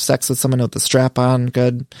have sex with someone with a strap-on.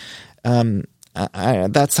 Good.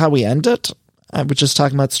 That's how we end it. I was just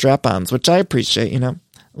talking about strap-ons, which I appreciate, you know.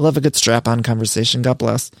 I love a good strap-on conversation. God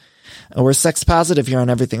bless. We're sex positive here on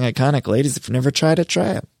Everything Iconic. Ladies, if you've never tried it,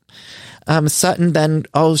 try it. Sutton then,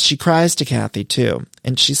 she cries to Kathy too.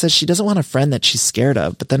 And she says she doesn't want a friend that she's scared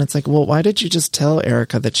of. But then it's like, well, why did you just tell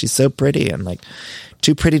Erica that she's so pretty and like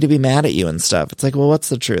too pretty to be mad at you and stuff? It's like, well, what's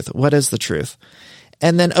the truth? What is the truth?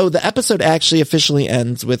 And then, the episode actually officially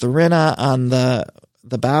ends with Rinna on the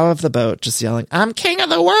the bow of the boat, just yelling, "I'm king of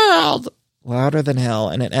the world!" louder than hell.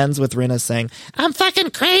 And it ends with Rinna saying, "I'm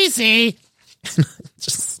fucking crazy."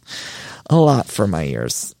 Just a lot for my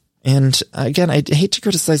ears. And again, I hate to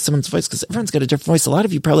criticize someone's voice because everyone's got a different voice. A lot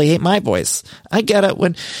of you probably hate my voice. I get it.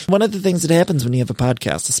 One of the things that happens when you have a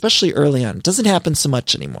podcast, especially early on, doesn't happen so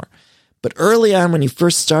much anymore. But early on, when you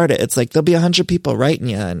first start it, it's like there'll be 100 people writing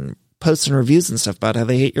you and posting reviews and stuff about how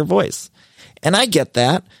they hate your voice. And I get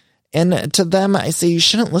that. And to them, I say you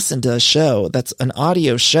shouldn't listen to a show that's an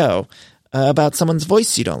audio show about someone's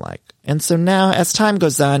voice you don't like. And so now, as time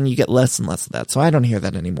goes on, you get less and less of that. So I don't hear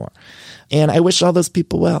that anymore. And I wish all those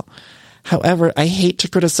people well. However, I hate to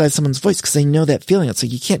criticize someone's voice because I know that feeling. It's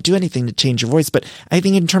like you can't do anything to change your voice. But I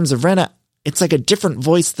think in terms of Rinna, it's like a different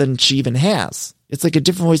voice than she even has. It's like a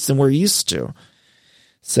different voice than we're used to.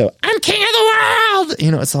 So, I'm king of the world!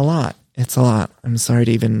 You know, it's a lot. It's a lot. I'm sorry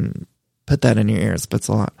to even put that in your ears, but it's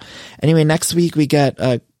a lot. Anyway, next week we get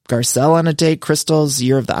Garcelle on a date, Crystal's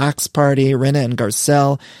Year of the Ox party. Rinna and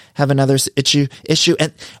Garcelle have another issue.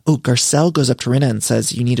 And, Garcelle goes up to Rinna and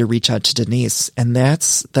says, "You need to reach out to Denise." And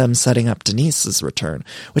that's them setting up Denise's return,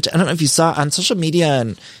 which I don't know if you saw on social media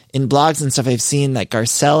and in blogs and stuff. I've seen that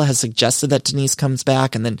Garcelle has suggested that Denise comes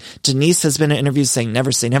back. And then Denise has been in interviews saying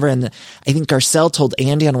never say never. And I think Garcelle told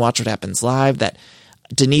Andy on Watch What Happens Live that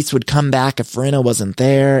Denise would come back if Rinna wasn't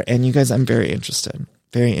there. And you guys, I'm very interested.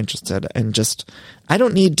 Very interested. And just, I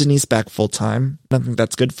don't need Denise back full time. I don't think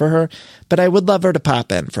that's good for her, but I would love her to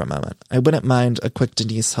pop in for a moment. I wouldn't mind a quick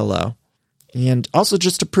Denise hello. And also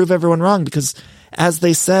just to prove everyone wrong, because as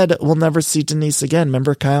they said, we'll never see Denise again.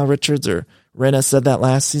 Remember Kyle Richards or Rinna said that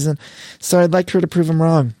last season? So I'd like her to prove them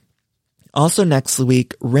wrong. Also next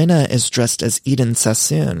week, Rinna is dressed as Eden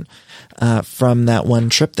Sassoon from that one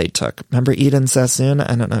trip they took. Remember Eden Sassoon?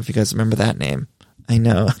 I don't know if you guys remember that name. I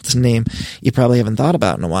know it's a name you probably haven't thought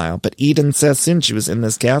about in a while, but Eden Sassoon, she was in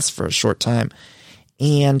this cast for a short time.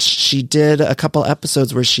 And she did a couple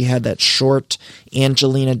episodes where she had that short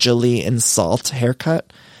Angelina Jolie in Salt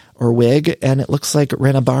haircut or wig, and it looks like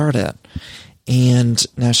Rinna borrowed it. And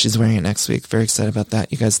now she's wearing it next week. Very excited about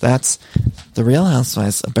that. You guys, that's The Real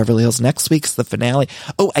Housewives of Beverly Hills. Next week's the finale.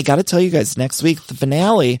 Oh, I got to tell you guys, next week, the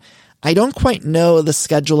finale, I don't quite know the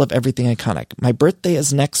schedule of Everything Iconic. My birthday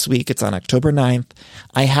is next week. It's on October 9th.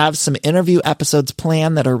 I have some interview episodes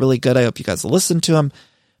planned that are really good. I hope you guys will listen to them.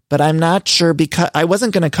 But I'm not sure because I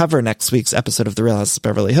wasn't going to cover next week's episode of The Real Housewives of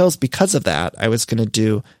Beverly Hills. Because of that, I was going to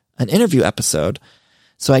do an interview episode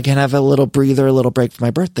so I can have a little breather, a little break for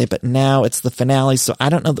my birthday. But now it's the finale, so I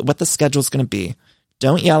don't know what the schedule is going to be.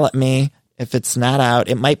 Don't yell at me. If it's not out,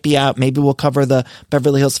 it might be out. Maybe we'll cover the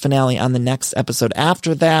Beverly Hills finale on the next episode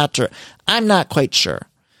after that, or I'm not quite sure.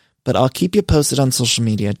 But I'll keep you posted on social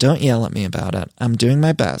media. Don't yell at me about it. I'm doing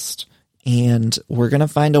my best. And we're going to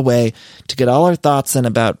find a way to get all our thoughts in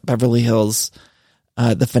about Beverly Hills,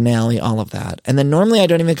 the finale, all of that. And then normally I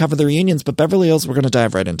don't even cover the reunions, but Beverly Hills, we're going to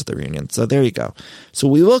dive right into the reunion. So there you go. So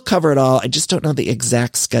we will cover it all. I just don't know the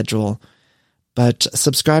exact schedule. But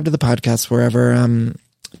subscribe to the podcast wherever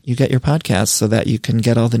you get your podcast so that you can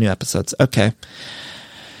get all the new episodes. Okay.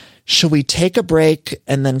 Should we take a break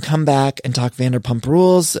and then come back and talk Vanderpump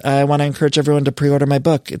Rules? I want to encourage everyone to pre-order my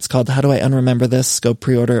book. It's called How Do I Unremember This? Go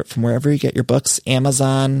pre-order it from wherever you get your books.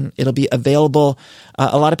 Amazon. It'll be available.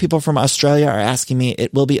 A lot of people from Australia are asking me.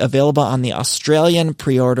 It will be available on the Australian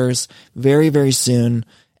pre-orders very, very soon.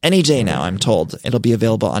 Any day now, I'm told. It'll be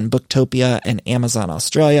available on Booktopia and Amazon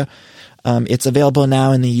Australia. It's available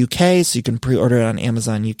now in the UK, so you can pre-order it on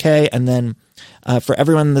Amazon UK. And then for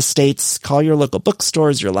everyone in the States, call your local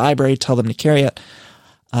bookstores, your library, tell them to carry it.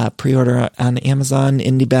 Pre-order on Amazon,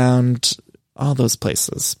 IndieBound, all those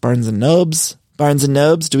places. Barnes and Nobes. Barnes and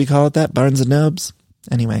Nobes, do we call it that? Barnes and Nobes?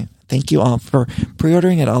 Anyway, thank you all for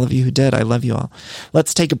pre-ordering it, all of you who did. I love you all.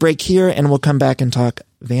 Let's take a break here, and we'll come back and talk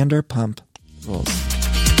Vanderpump Rules.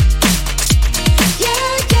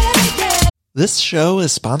 This show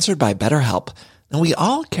is sponsored by BetterHelp. And we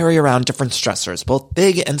all carry around different stressors, both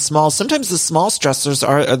big and small. Sometimes the small stressors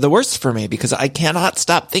are the worst for me because I cannot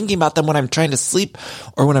stop thinking about them when I'm trying to sleep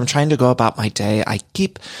or when I'm trying to go about my day. I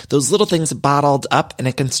keep those little things bottled up and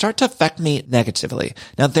it can start to affect me negatively.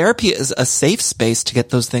 Now, therapy is a safe space to get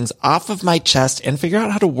those things off of my chest and figure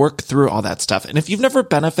out how to work through all that stuff. And if you've never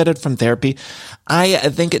benefited from therapy, I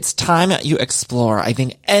think it's time you explore. I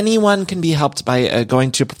think anyone can be helped by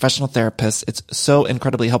going to a professional therapist. It's so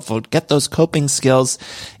incredibly helpful. Get those coping skills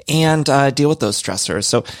and deal with those stressors.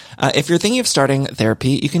 So if you're thinking of starting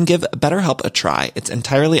therapy, you can give BetterHelp a try. It's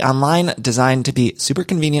entirely online, designed to be super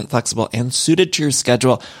convenient, flexible, and suited to your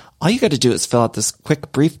schedule. All you got to do is fill out this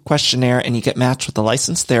quick, brief questionnaire and you get matched with a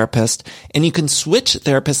licensed therapist, and you can switch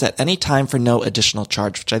therapists at any time for no additional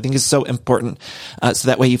charge, which I think is so important. So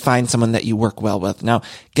that way you find someone that you work well with. Now,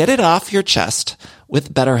 get it off your chest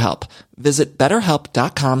with BetterHelp. Visit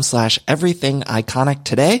BetterHelp.com/everythingiconic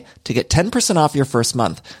today to get 10% off your first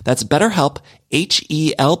month. That's BetterHelp,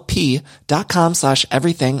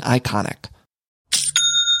 HELP.com/everythingiconic.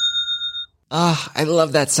 I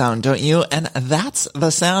love that sound, don't you? And that's the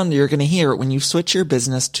sound you're going to hear when you switch your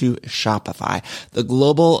business to Shopify, the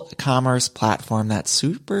global commerce platform that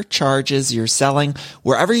supercharges your selling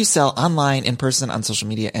wherever you sell, online, in person, on social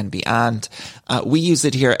media, and beyond. We use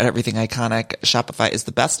it here at Everything Iconic. Shopify is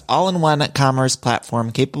the best all-in-one commerce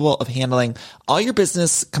platform capable of handling all your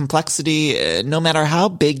business complexity, no matter how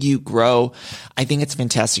big you grow. I think it's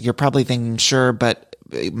fantastic. You're probably thinking, sure, but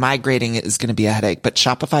migrating is going to be a headache, but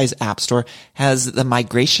Shopify's App Store has the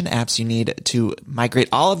migration apps you need to migrate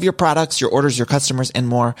all of your products, your orders, your customers, and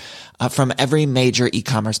more from every major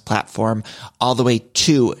e-commerce platform all the way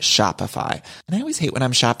to Shopify. And I always hate when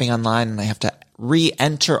I'm shopping online and I have to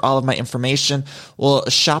re-enter all of my information. Well,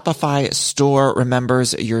 Shopify store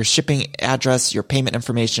remembers your shipping address, your payment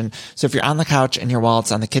information. So if you're on the couch and your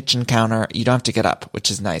wallet's on the kitchen counter, you don't have to get up, which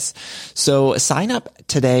is nice. So sign up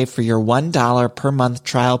today for your $1 per month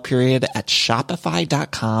trial period at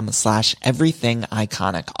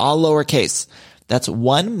shopify.com/everythingiconic, all lowercase. That's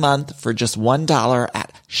 1 month for just $1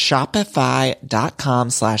 at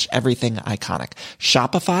shopify.com/everythingiconic.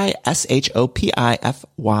 Shopify,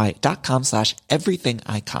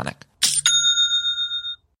 SHOPIFY.com/everythingiconic.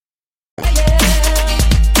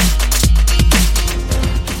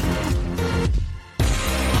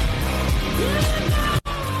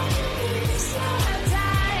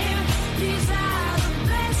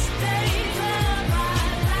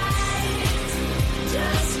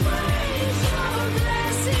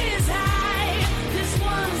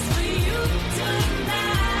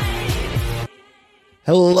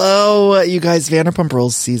 Hello, you guys. Vanderpump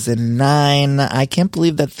Rules Season 9. I can't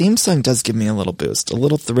believe that theme song does give me a little boost, a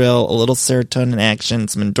little thrill, a little serotonin action,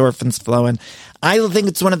 some endorphins flowing. I think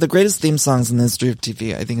it's one of the greatest theme songs in the history of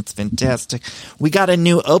TV. I think it's fantastic. We got a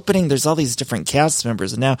new opening. There's all these different cast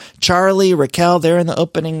members. And now Charlie, Raquel, they're in the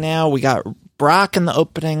opening now. We got Brock in the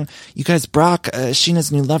opening. You guys, Brock,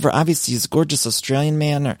 Sheena's new lover, obviously he's a gorgeous Australian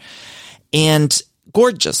man. And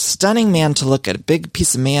gorgeous, stunning man to look at. A big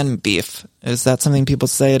piece of man beef. Is that something people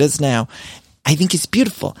say? It is now. I think he's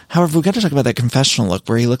beautiful. However, we got to talk about that confessional look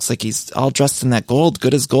where he looks like he's all dressed in that gold,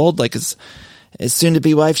 good as gold, like his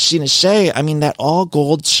soon-to-be wife, Sheena Shea. I mean, that all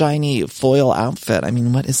gold, shiny foil outfit. I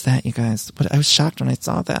mean, what is that, you guys? I was shocked when I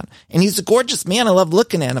saw that. And he's a gorgeous man. I love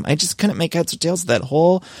looking at him. I just couldn't make heads or tails of that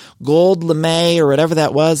whole gold lame or whatever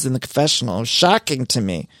that was in the confessional. It was shocking to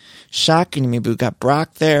me. Shocking to me. But we got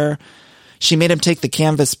Brock there. She made him take the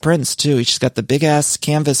canvas prints, too. She's got the big-ass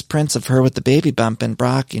canvas prints of her with the baby bump and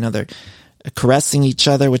Brock. You know, they're caressing each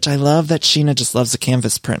other, which I love that Sheena just loves a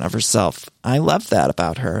canvas print of herself. I love that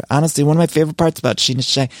about her. Honestly, one of my favorite parts about Sheena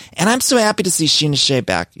Shea. And I'm so happy to see Sheena Shea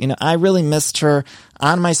back. You know, I really missed her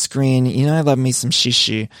on my screen. You know, I love me some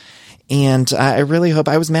Shishi. And I really hope,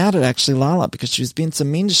 I was mad at actually Lala because she was being so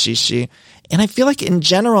mean to Shishi. And I feel like in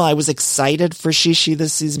general, I was excited for Shishi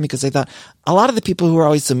this season because I thought a lot of the people who were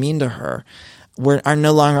always so mean to her are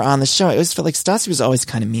no longer on the show. I always felt like Stassi was always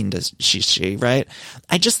kind of mean to Shishi, right?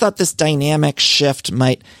 I just thought this dynamic shift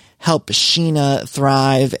might help Sheena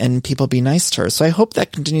thrive and people be nice to her. So I hope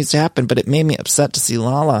that continues to happen, but it made me upset to see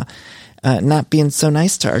Lala not being so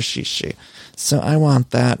nice to our Shishi. So I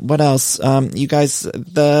want that. What else? You guys,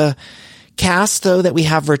 the cast, though, that we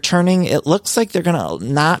have returning, it looks like they're going to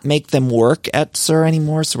not make them work at SUR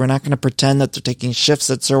anymore. So we're not going to pretend that they're taking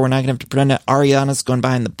shifts at SUR. We're not going to have to pretend that Ariana's going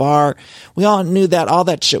behind the bar. We all knew that all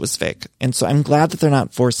that shit was fake. And so I'm glad that they're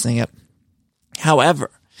not forcing it.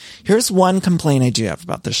 However, here's one complaint I do have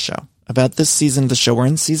about this show, about this season of the show. We're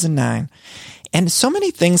in season 9. And so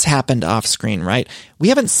many things happened off screen, right? We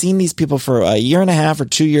haven't seen these people for a year and a half or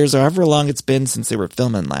 2 years or however long it's been since they were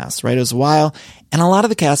filming last, right? It was a while. And a lot of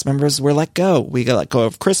the cast members were let go. We got let go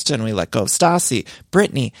of Kristen. We let go of Stassi,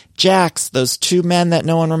 Brittany, Jax, those 2 men that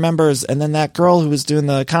no one remembers. And then that girl who was doing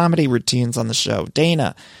the comedy routines on the show,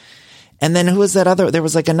 Dana. And then who was that other? There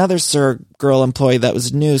was like another SUR girl employee that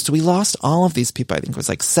was new. So we lost all of these people. I think it was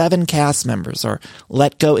like 7 cast members are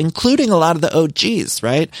let go, including a lot of the OGs,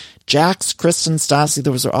 right? Jax, Kristen, Stassi,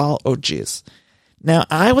 those are all OGs. Now,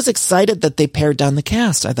 I was excited that they pared down the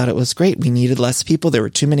cast. I thought it was great. We needed less people. There were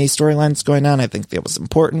too many storylines going on. I think it was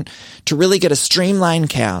important to really get a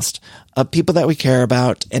streamlined cast of people that we care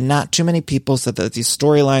about and not too many people so that these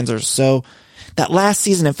storylines are so... That last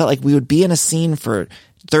season, it felt like we would be in a scene for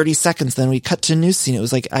 30 seconds, then we cut to a new scene. It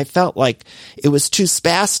was like, I felt like it was too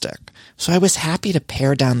spastic. So I was happy to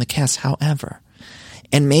pare down the cast. However,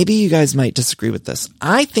 and maybe you guys might disagree with this,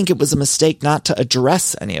 I think it was a mistake not to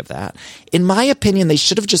address any of that. In my opinion, they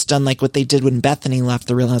should have just done like what they did when Bethany left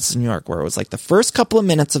The Real House of New York, where it was like the first couple of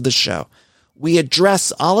minutes of the show, we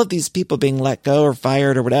address all of these people being let go or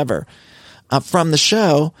fired or whatever from the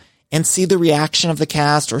show, and see the reaction of the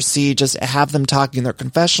cast, or see just have them talking in their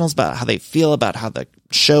confessionals about how they feel about how the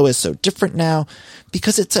show is so different now,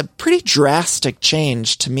 because it's a pretty drastic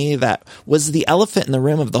change to me that was the elephant in the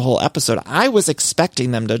room of the whole episode. I was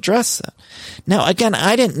expecting them to address it. Now, again,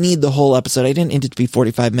 I didn't need the whole episode. I didn't need it to be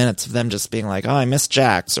 45 minutes of them just being like, oh, I miss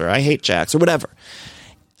Jax, or I hate Jax, or whatever.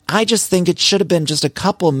 I just think it should have been just a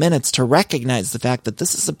couple minutes to recognize the fact that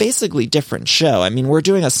this is a basically different show. I mean, we're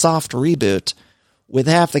doing a soft reboot with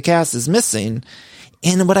half the cast is missing.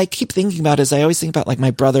 And what I keep thinking about is I always think about like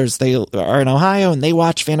my brothers, they are in Ohio and they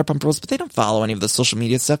watch Vanderpump Rules, but they don't follow any of the social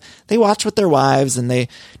media stuff. They watch with their wives and they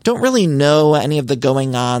don't really know any of the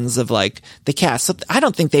going ons of like the cast. So I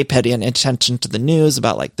don't think they paid any attention to the news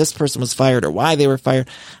about like this person was fired or why they were fired.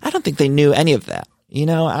 I don't think they knew any of that. You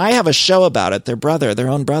know, I have a show about it, their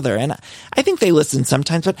own brother, and I think they listen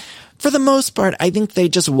sometimes, but for the most part, I think they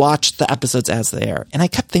just watch the episodes as they are. And I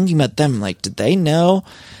kept thinking about them, like, did they know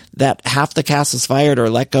that half the cast was fired or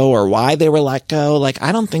let go or why they were let go? Like,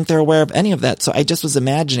 I don't think they're aware of any of that. So I just was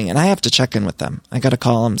imagining, and I have to check in with them. I got to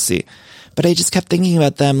call them, see. But I just kept thinking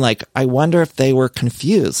about them, like, I wonder if they were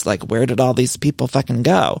confused. Like, where did all these people fucking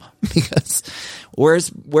go? Because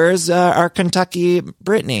where's our Kentucky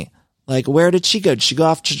Brittany? Like, where did she go? Did she go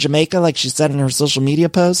off to Jamaica like she said in her social media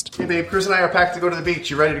post? Hey, babe, Cruz and I are packed to go to the beach.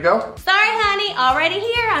 You ready to go? Sorry, honey. Already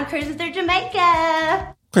here. I'm cruising through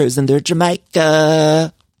Jamaica. Cruising through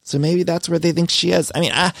Jamaica. So maybe that's where they think she is. I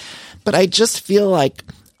mean, but I just feel like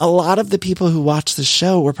a lot of the people who watch the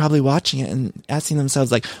show were probably watching it and asking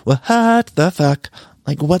themselves, like, well, what the fuck?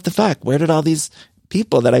 Like, what the fuck? Where did all these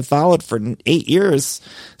people that I followed for 8 years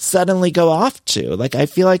suddenly go off to? Like, I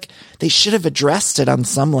feel like they should have addressed it on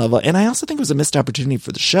some level. And I also think it was a missed opportunity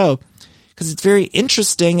for the show because it's very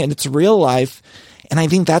interesting and it's real life. And I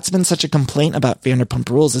think that's been such a complaint about Vanderpump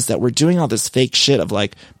Rules, is that we're doing all this fake shit of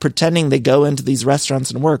like pretending they go into these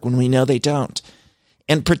restaurants and work when we know they don't,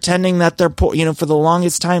 and pretending that they're poor. You know, for the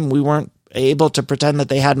longest time, we weren't able to pretend that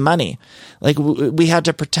they had money. Like we had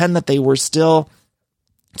to pretend that they were still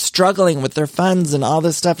struggling with their funds and all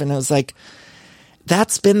this stuff. And it was like,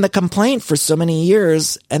 that's been the complaint for so many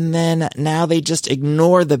years. And then now they just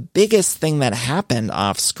ignore the biggest thing that happened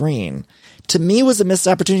off screen. To me, was a missed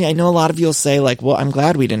opportunity. I know a lot of you will say like, well, I'm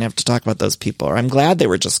glad we didn't have to talk about those people, or I'm glad they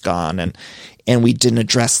were just gone and we didn't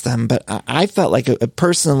address them. But I felt like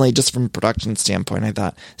personally, just from a production standpoint, I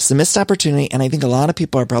thought it's a missed opportunity. And I think a lot of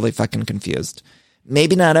people are probably fucking confused.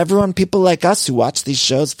 Maybe not everyone, people like us who watch these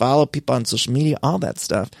shows, follow people on social media, all that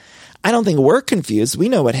stuff. I don't think we're confused. We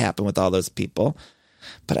know what happened with all those people.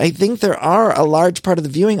 But I think there are a large part of the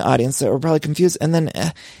viewing audience that were probably confused. And then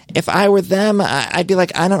if I were them, I'd be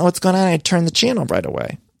like, I don't know what's going on. I'd turn the channel right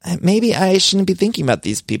away. Maybe I shouldn't be thinking about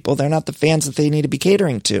these people. They're not the fans that they need to be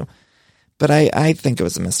catering to. But I think it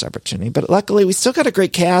was a missed opportunity. But luckily, we still got a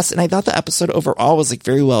great cast. And I thought the episode overall was like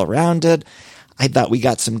very well rounded. I thought we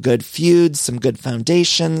got some good feuds, some good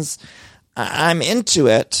foundations. I'm into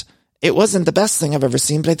it. It wasn't the best thing I've ever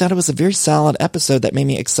seen, but I thought it was a very solid episode that made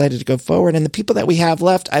me excited to go forward. And the people that we have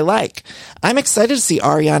left, I like. I'm excited to see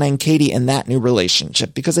Ariana and Katie in that new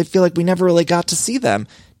relationship because I feel like we never really got to see them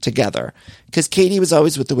together. Because Katie was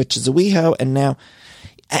always with the Witches of WeHo, and now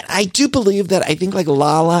I do believe that I think like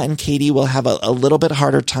Lala and Katie will have a little bit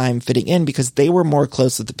harder time fitting in because they were more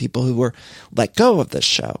close with the people who were let go of this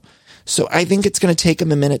show. So I think it's going to take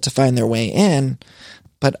them a minute to find their way in.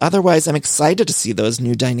 But otherwise, I'm excited to see those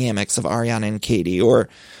new dynamics of Ariana and Katie or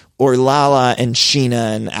Lala and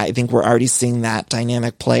Sheena. And I think we're already seeing that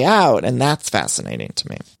dynamic play out. And that's fascinating to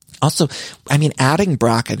me. Also, I mean, adding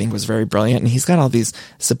Brock, I think, was very brilliant. And he's got all these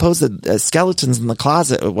supposed skeletons in the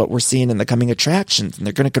closet of what we're seeing in the coming attractions. And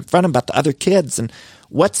they're going to confront him about the other kids and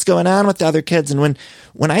what's going on with the other kids. And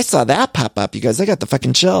when I saw that pop up, you guys, I got the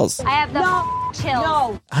fucking chills. I have the chills.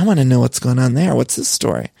 No. I want to know what's going on there. What's his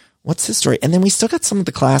story? And then we still got some of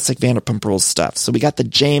the classic Vanderpump Rules stuff. So we got the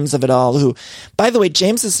James of it all, who, by the way,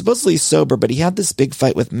 James is supposedly sober, but he had this big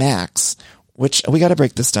fight with Max, which we got to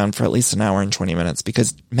break this down for at least an hour and 20 minutes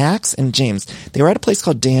because Max and James, they were at a place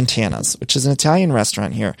called Dantana's, which is an Italian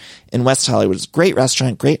restaurant here in West Hollywood. It's a great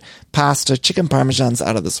restaurant, great pasta, chicken parmesan's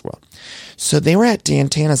out of this world. So they were at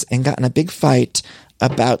Dantana's and got in a big fight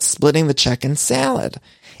about splitting the check and salad.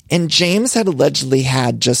 And James had allegedly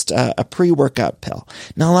had just a pre-workout pill.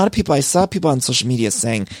 Now, a lot of people, I saw people on social media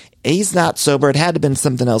saying, he's not sober. It had to have been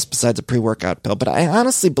something else besides a pre-workout pill. But I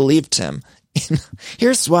honestly believed him.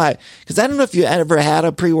 Here's why. Because I don't know if you ever had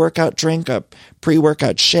a pre-workout drink, a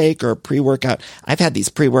pre-workout shake, or a pre-workout. I've had these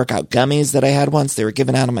pre-workout gummies that I had once. They were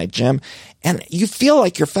given out of my gym. And you feel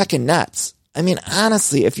like you're fucking nuts. I mean,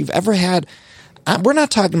 honestly, if you've ever had... we're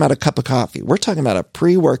not talking about a cup of coffee. We're talking about a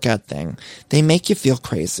pre-workout thing. They make you feel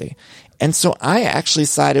crazy. And so I actually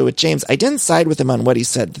sided with James. I didn't side with him on what he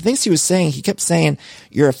said. The things he was saying, he kept saying,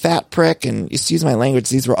 you're a fat prick. And excuse my language,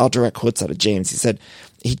 these were all direct quotes out of James. He said,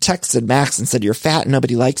 he texted Max and said, you're fat and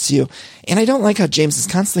nobody likes you. And I don't like how James is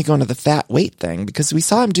constantly going to the fat weight thing, because we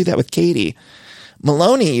saw him do that with Katie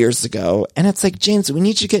Maloney years ago. And it's like, James, we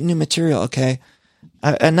need you to get new material, okay?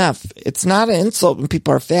 Enough. It's not an insult when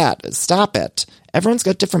people are fat. Stop it. Everyone's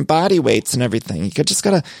got different body weights and everything. You just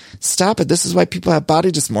gotta stop it. This is why people have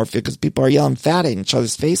body dysmorphia, because people are yelling fat at each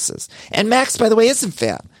other's faces. And Max, by the way, isn't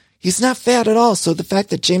fat. He's not fat at all. So the fact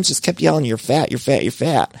that James just kept yelling, you're fat, you're fat, you're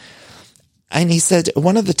fat. And he said,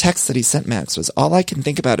 one of the texts that he sent Max was, all I can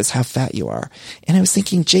think about is how fat you are. And I was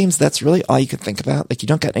thinking, James, that's really all you can think about? Like, you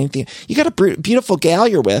don't got anything. You got a beautiful gal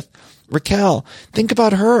you're with, Raquel. Think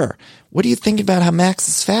about her. What do you think about how Max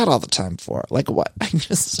is fat all the time for? Like, what?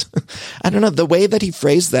 I don't know. The way that he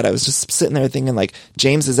phrased that, I was just sitting there thinking, like,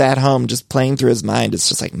 James is at home just playing through his mind. It's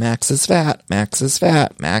just like, Max is fat, Max is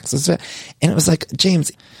fat, Max is fat. And it was like,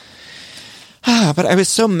 James, but I was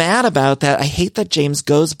so mad about that. I hate that James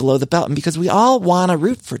goes below the belt, and because we all want to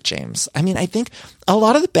root for James. I mean, I think a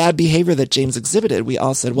lot of the bad behavior that James exhibited, we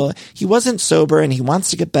all said, well, he wasn't sober and he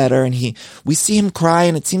wants to get better, and we see him cry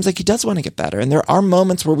and it seems like he does want to get better. And there are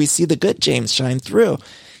moments where we see the good James shine through,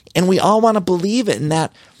 and we all want to believe in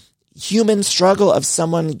that human struggle of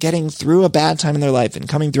someone getting through a bad time in their life and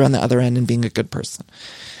coming through on the other end and being a good person.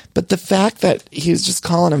 But the fact that he was just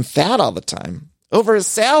calling him fat all the time over a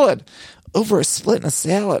salad, over a split in a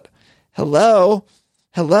salad. Hello.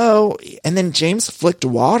 And then James flicked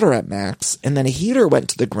water at Max, and then a heater went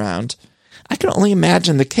to the ground. I can only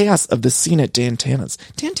imagine the chaos of the scene at Dan Tana's.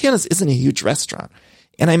 Dan Tana's isn't a huge restaurant.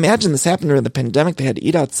 And I imagine this happened during the pandemic. They had to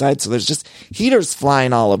eat outside, so there's just heaters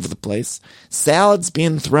flying all over the place. Salads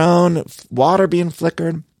being thrown, water being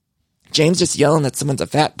flickered. James just yelling that someone's a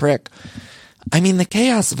fat prick. I mean, the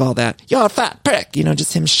chaos of all that. You're a fat prick.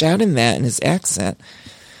 Just him shouting that in his accent.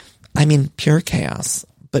 I mean, pure chaos,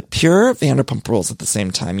 but pure Vanderpump Rules at the same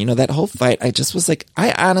time. That whole fight, I just was like,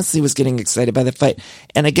 I honestly was getting excited by the fight.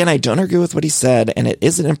 And again, I don't agree with what he said, and it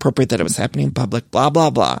isn't appropriate that it was happening in public, blah, blah,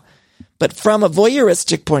 blah. But from a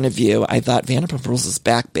voyeuristic point of view, I thought Vanderpump Rules is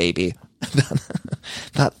back, baby.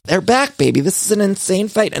 Thought they're back, baby. This is an insane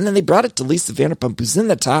fight. And then they brought it to Lisa Vanderpump, who's in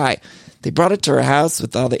the tie. They brought it to her house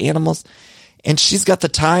with all the animals. And she's got the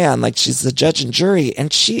tie on like she's the judge and jury.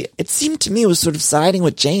 And it seemed to me, was sort of siding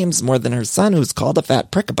with James more than her son, who's called a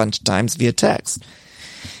fat prick a bunch of times via text.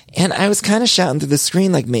 And I was kind of shouting through the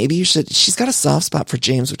screen, like, maybe you should, she's got a soft spot for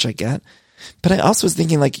James, which I get. But I also was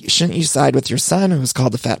thinking, like, shouldn't you side with your son, who was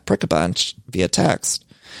called a fat prick a bunch via text?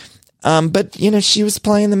 But, she was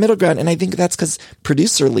playing the middle ground. And I think that's because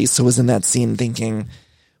producer Lisa was in that scene thinking,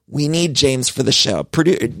 we need James for the show.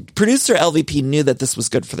 Producer LVP knew that this was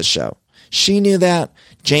good for the show. She knew that,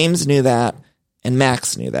 James knew that, and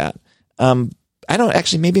Max knew that.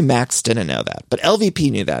 Maybe Max didn't know that, but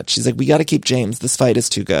LVP knew that. She's like, we got to keep James. This fight is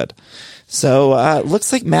too good. So,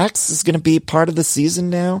 looks like Max is going to be part of the season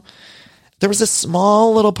now. There was a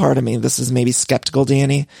small little part of me, this is maybe skeptical,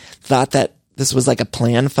 Danny, thought that this was like a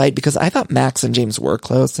planned fight, because I thought Max and James were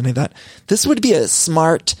close, and I thought this would be a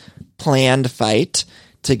smart, planned fight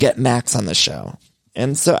to get Max on the show.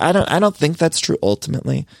 And so I don't think that's true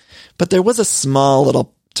ultimately. But there was a small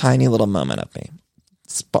little, tiny little moment of me.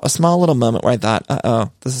 A small little moment where I thought,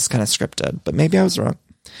 this is kind of scripted. But maybe I was wrong.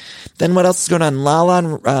 Then what else is going on? Lala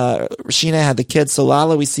and Sheena had the kids. So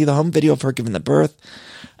Lala, we see the home video of her giving the birth.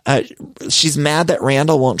 She's mad that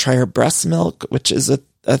Randall won't try her breast milk, which is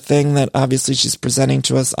a thing that obviously she's presenting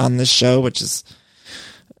to us on this show, which is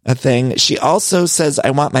a thing. She also says, I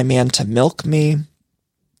want my man to milk me.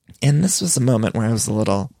 And this was a moment where I was a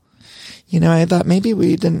little... I thought maybe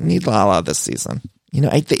we didn't need Lala this season.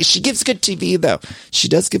 I think she gives good TV though. She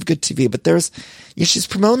does give good TV, but she's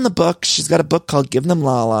promoting the book. She's got a book called Give Them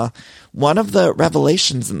Lala. One of the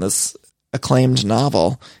revelations in this acclaimed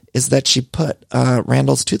novel is that she put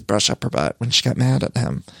Randall's toothbrush up her butt when she got mad at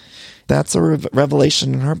him. That's a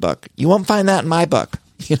revelation in her book. You won't find that in my book.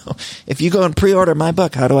 You know, if you go and pre-order my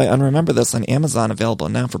book, How Do I Unremember This, on Amazon, available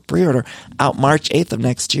now for pre-order, out March 8th of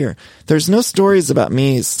next year. There's no stories about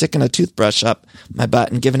me sticking a toothbrush up my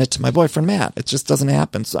butt and giving it to my boyfriend, Matt. It just doesn't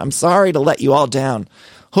happen. So I'm sorry to let you all down.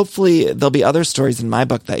 Hopefully there'll be other stories in my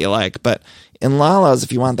book that you like, but in Lala's,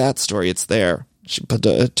 if you want that story, it's there. She put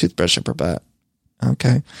a toothbrush up her butt.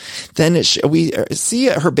 Okay. Then we see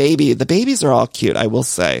her baby. The babies are all cute, I will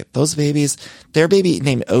say. Those babies, their baby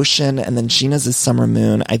named Ocean, and then Sheena's is Summer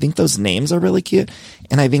Moon. I think those names are really cute,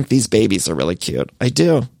 and I think these babies are really cute. I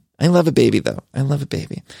do. I love a baby, though. I love a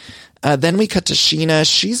baby. Then we cut to Sheena.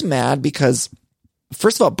 She's mad because,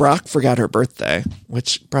 first of all, Brock forgot her birthday,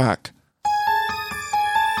 which, Brock...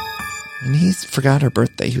 And he forgot her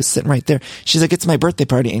birthday. He was sitting right there. She's like, it's my birthday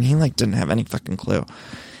party. And he didn't have any fucking clue.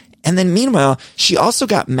 And then meanwhile, she also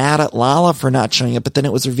got mad at Lala for not showing up. But then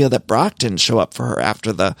it was revealed that Brock didn't show up for her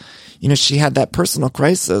after she had that personal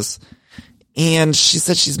crisis. And she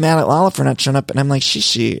said she's mad at Lala for not showing up. And I'm like,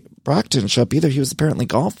 Brock didn't show up either. He was apparently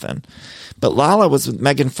golfing. But Lala was with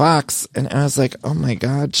Megan Fox. And I was like, oh my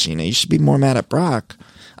God, Sheena, you should be more mad at Brock.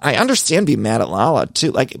 I understand being mad at Lala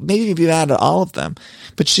too. Maybe be mad at all of them.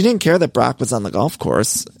 But she didn't care that Brock was on the golf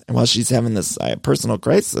course while she's having this personal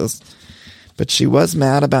crisis. But she was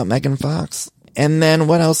mad about Megan Fox. And then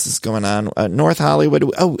what else is going on? North Hollywood.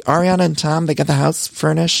 Oh, Ariana and Tom, they got the house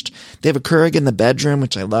furnished. They have a Keurig in the bedroom,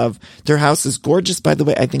 which I love. Their house is gorgeous, by the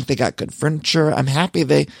way. I think they got good furniture. I'm happy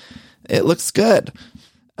it looks good.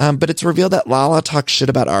 But it's revealed that Lala talks shit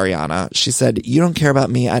about Ariana. She said, you don't care about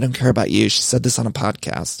me. I don't care about you. She said this on a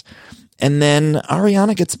podcast. And then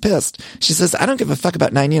Ariana gets pissed. She says, I don't give a fuck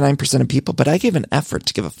about 99% of people, but I gave an effort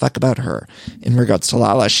to give a fuck about her in regards to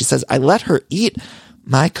Lala. She says, I let her eat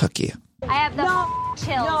my cookie. I have the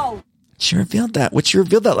chills. No. She revealed that, which she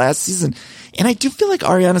revealed that last season. And I do feel like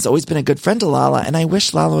Ariana's always been a good friend to Lala, and I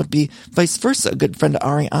wish Lala would be vice versa, a good friend to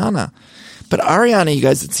Ariana. But Ariana, you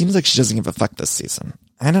guys, it seems like she doesn't give a fuck this season.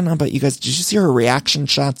 I don't know about you guys. Did you see her reaction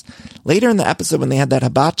shots later in the episode when they had that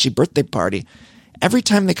hibachi birthday party? Every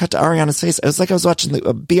time they cut to Ariana's face, it was like I was watching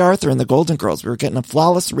B. Arthur and the Golden Girls. We were getting a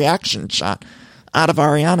flawless reaction shot out of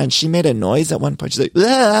Ariana, and she made a noise at one point. She's like,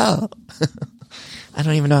 "Wow." I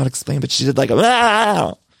don't even know how to explain, but she did like a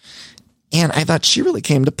 "Wow." And I thought she really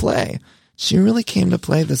came to play. She really came to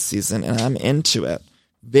play this season, and I'm into it.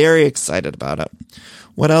 Very excited about it.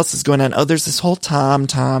 What else is going on? Oh, there's this whole Tom.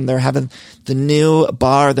 They're having the new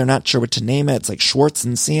bar. They're not sure what to name it. It's like Schwartz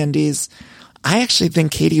and Sandy's. I actually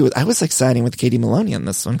think I was siding with Katie Maloney on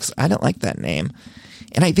this one because I don't like that name.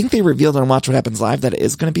 And I think they revealed on Watch What Happens Live that it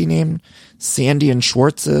is going to be named Sandy and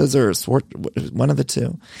Schwartz's or one of the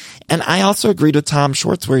two. And I also agreed with Tom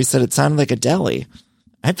Schwartz where he said it sounded like a deli.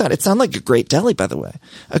 I thought it sounded like a great deli, by the way.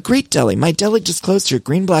 A great deli. My deli just closed here.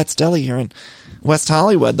 Greenblatt's Deli here in West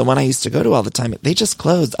Hollywood, the one I used to go to all the time. They just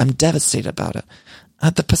closed. I'm devastated about it.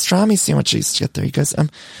 The pastrami sandwich I used to get there, you guys,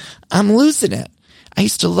 I'm losing it. I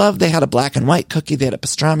used to love, they had a black and white cookie. They had a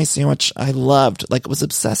pastrami sandwich I loved, was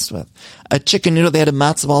obsessed with. A chicken noodle. They had a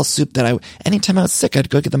matzo ball soup that anytime I was sick, I'd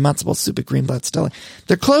go get the matzo ball soup at Greenblatt's Deli.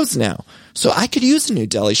 They're closed now. So I could use a new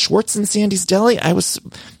deli. Schwartz and Sandy's Deli, I was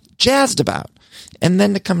jazzed about. And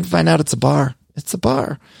then to come find out it's a bar. It's a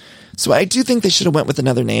bar. So I do think they should have went with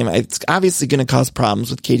another name. It's obviously going to cause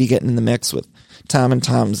problems with Katie getting in the mix with Tom and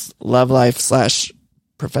Tom's love life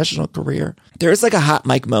 / professional career. There is a hot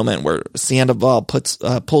mic moment where Sandoval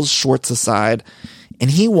pulls Schwartz aside,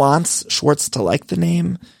 and he wants Schwartz to like the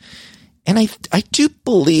name. And I do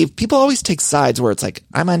believe people always take sides where it's like,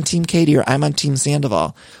 I'm on Team Katie or I'm on Team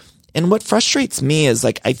Sandoval. And what frustrates me is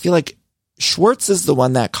I feel like Schwartz is the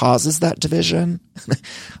one that causes that division.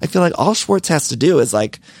 I feel like all Schwartz has to do is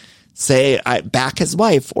say I back his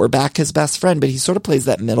wife or back his best friend, but he sort of plays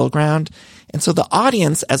that middle ground. And so the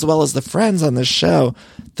audience, as well as the friends on this show,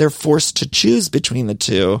 they're forced to choose between the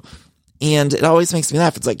two. And it always makes me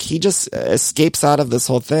laugh. It's like he just escapes out of this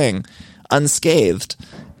whole thing unscathed.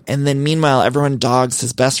 And then meanwhile, everyone dogs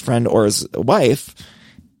his best friend or his wife.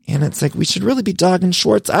 And it's like, we should really be dogging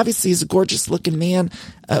Schwartz. Obviously, he's a gorgeous looking man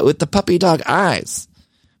with the puppy dog eyes.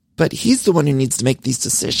 But he's the one who needs to make these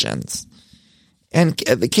decisions. And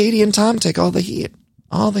the Katie and Tom take all the heat.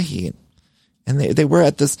 All the heat. And they were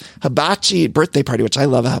at this hibachi birthday party, which I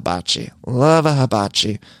love a hibachi. Love a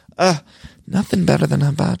hibachi. Nothing better than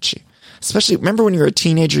hibachi. Especially, remember when you were a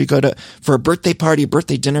teenager, you go for a birthday party,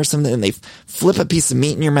 birthday dinner or something, and they flip a piece of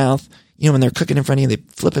meat in your mouth. You know, when they're cooking in front of you, they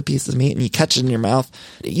flip a piece of meat and you catch it in your mouth.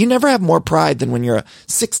 You never have more pride than when you're a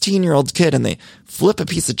 16-year-old kid and they flip a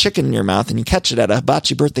piece of chicken in your mouth and you catch it at a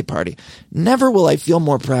hibachi birthday party. Never will I feel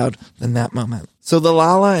more proud than that moment. So the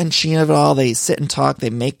Lala and Sheena of it all, they sit and talk,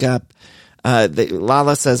 they make up.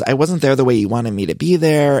 Lala says, I wasn't there the way you wanted me to be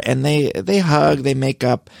there. And they hug, they make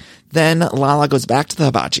up. Then Lala goes back to the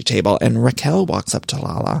hibachi table and Raquel walks up to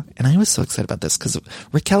Lala. And I was so excited about this because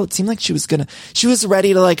Raquel, it seemed like she was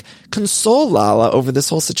ready to like console Lala over this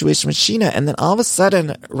whole situation with Scheana. And then all of a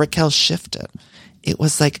sudden Raquel shifted. It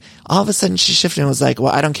was like, all of a sudden she shifted and was like,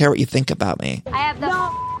 well, I don't care what you think about me. I have the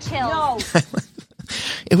chills. No.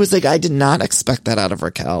 It was like, I did not expect that out of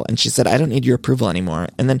Raquel. And she said, I don't need your approval anymore.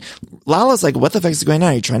 And then Lala's like, what the fuck is going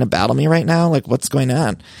on? Are you trying to battle me right now? Like, what's going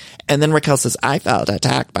on? And then Raquel says, I felt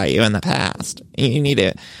attacked by you in the past. You need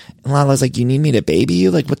it. And Lala's like, you need me to baby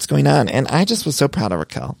you? Like, what's going on? And I just was so proud of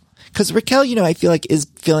Raquel. Because Raquel, I feel like is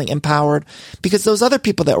feeling empowered because those other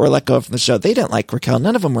people that were let go from the show, they didn't like Raquel.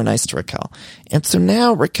 None of them were nice to Raquel. And so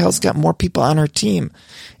now Raquel's got more people on her team.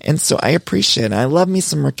 And so I appreciate it. I love me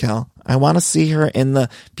some Raquel. I want to see her in the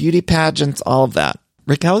beauty pageants, all of that.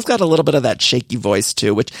 Raquel's got a little bit of that shaky voice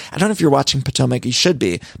too, which I don't know if you're watching Potomac, you should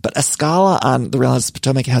be, but Escala on The Real Housewives of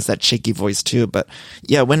Potomac has that shaky voice too. But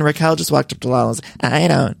yeah, when Raquel just walked up to Lala and was like, I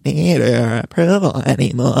don't need your approval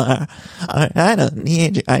anymore. I don't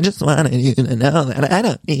need you. I just wanted you to know that I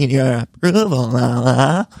don't need your approval,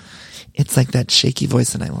 Lala. It's like that shaky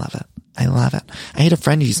voice and I love it. I love it. I had a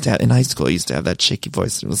friend who used to have, in high school, used to have that shaky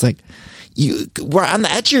voice. It was like, you were on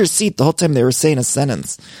the edge of your seat the whole time they were saying a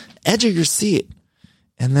sentence. Edge of your seat.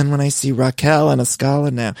 And then when I see Raquel and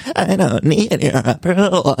Escala now, I don't need your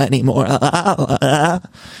approval anymore.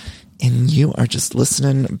 And you are just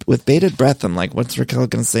listening with bated breath. I'm like, what's Raquel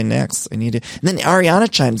going to say next? I need it. And then Ariana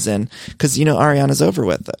chimes in because, Ariana's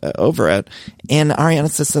over it. And Ariana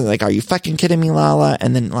says something like, are you fucking kidding me, Lala?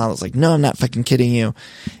 And then Lala's like, no, I'm not fucking kidding you.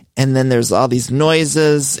 And then there's all these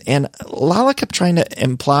noises. And Lala kept trying to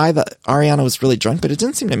imply that Ariana was really drunk, but it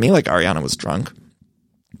didn't seem to me like Ariana was drunk.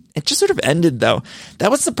 It just sort of ended, though.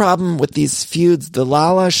 That was the problem with these feuds, the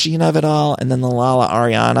Lala Scheana of it all, and then the Lala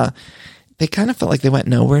Ariana. They kind of felt like they went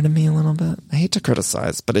nowhere to me a little bit. I hate to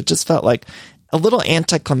criticize, but it just felt like a little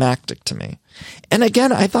anticlimactic to me. And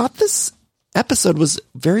again, I thought this episode was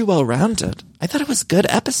very well rounded. I thought it was a good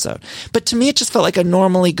episode. But to me, it just felt like a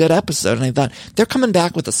normally good episode. And I thought, they're coming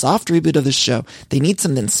back with a soft reboot of the show. They need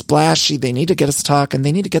something splashy. They need to get us talking.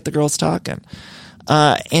 They need to get the girls talking.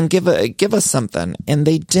 And give us something. And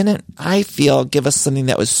they didn't, I feel, give us something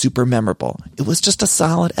that was super memorable. It was just a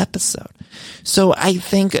solid episode. So I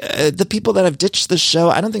think the people that have ditched the show,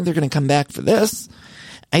 I don't think they're going to come back for this.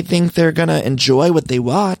 I think they're going to enjoy what they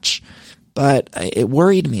watch. But it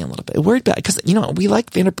worried me a little bit. It worried me because, we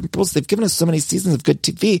like Vanderpump Rules. They've given us so many seasons of good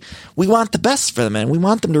TV. We want the best for them, and we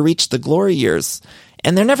want them to reach the glory years.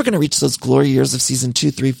 And they're never going to reach those glory years of season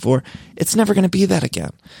 2, 3, 4. It's never going to be that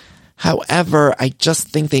again. However, I just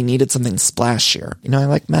think they needed something splashier. I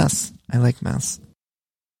like mess.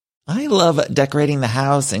 I love decorating the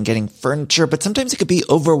house and getting furniture, but sometimes it could be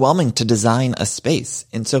overwhelming to design a space.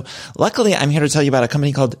 And so luckily, I'm here to tell you about a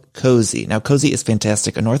company called Cozy. Now, Cozy is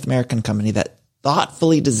fantastic, a North American company that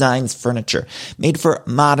thoughtfully designs furniture made for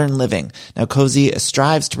modern living. Now, Cozy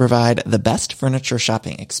strives to provide the best furniture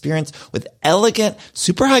shopping experience with elegant,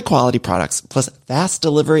 super high quality products, plus fast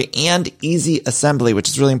delivery and easy assembly, which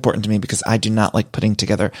is really important to me because I do not like putting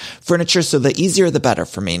together furniture. So the easier, the better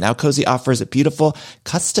for me. Now, Cozy offers beautiful,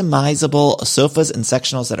 customizable sofas and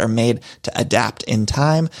sectionals that are made to adapt in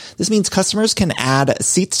time. This means customers can add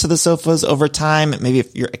seats to the sofas over time. Maybe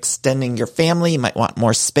if you're extending your family, you might want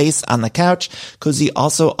more space on the couch. Cozy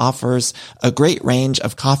also offers a great range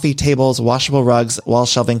of coffee tables, washable rugs, wall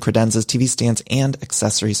shelving, credenzas, TV stands, and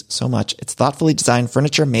accessories. So much. It's thoughtfully designed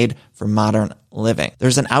furniture made for modern living.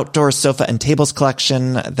 There's an outdoor sofa and tables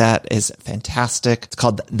collection that is fantastic. It's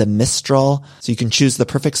called the Mistral. So you can choose the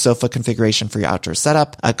perfect sofa configuration for your outdoor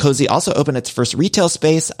setup. Cozy also opened its first retail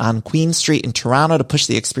space on Queen Street in Toronto to push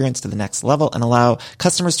the experience to the next level and allow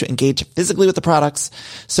customers to engage physically with the products.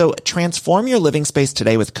 So transform your living space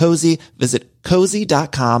today with Cozy. Visit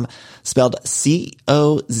cozy.com, spelled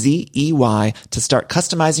COZEY, to start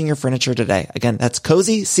customizing your furniture today. Again, that's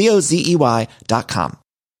Cozy, COZEY.com.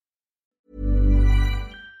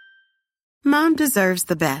 Mom deserves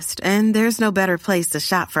the best, and there's no better place to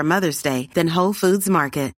shop for Mother's Day than Whole Foods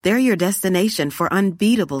Market. They're your destination for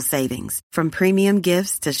unbeatable savings, from premium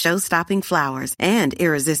gifts to show-stopping flowers and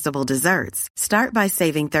irresistible desserts. Start by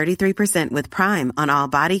saving 33% with Prime on all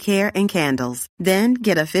body care and candles. Then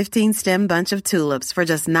get a 15-stem bunch of tulips for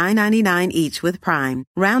just $9.99 each with Prime.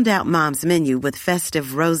 Round out Mom's menu with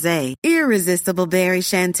festive rosé, irresistible berry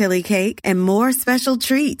chantilly cake, and more special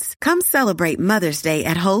treats. Come celebrate Mother's Day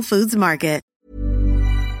at Whole Foods Market.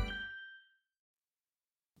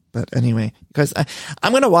 But anyway, guys,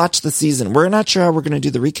 I'm going to watch the season. We're not sure how we're going to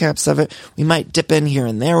do the recaps of it. We might dip in here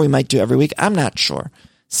and there. We might do every week. I'm not sure.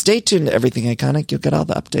 Stay tuned to Everything Iconic. You'll get all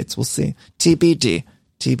the updates. We'll see. TBD.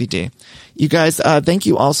 You guys, thank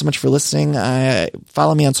you all so much for listening.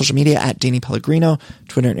 Follow me on social media at Danny Pellegrino,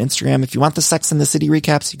 Twitter and Instagram. If you want the Sex and the City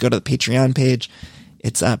recaps, you go to the Patreon page.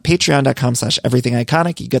 It's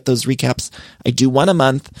patreon.com/everythingiconic. You get those recaps. I do one a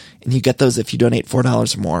month, and you get those if you donate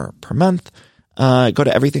 $4 or more per month. Go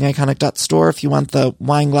to everythingiconic.store if you want the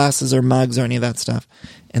wine glasses or mugs or any of that stuff,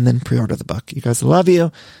 and then pre-order the book. You guys, I love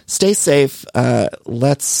you. Stay safe.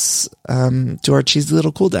 Let's do our cheesy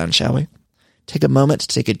little cool down, shall we? Take a moment to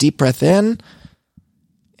take a deep breath in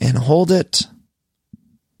and hold it.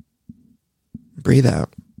 Breathe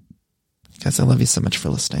out. Guys, I love you so much for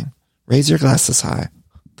listening. Raise your glasses high.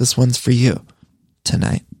 This one's for you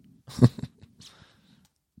tonight.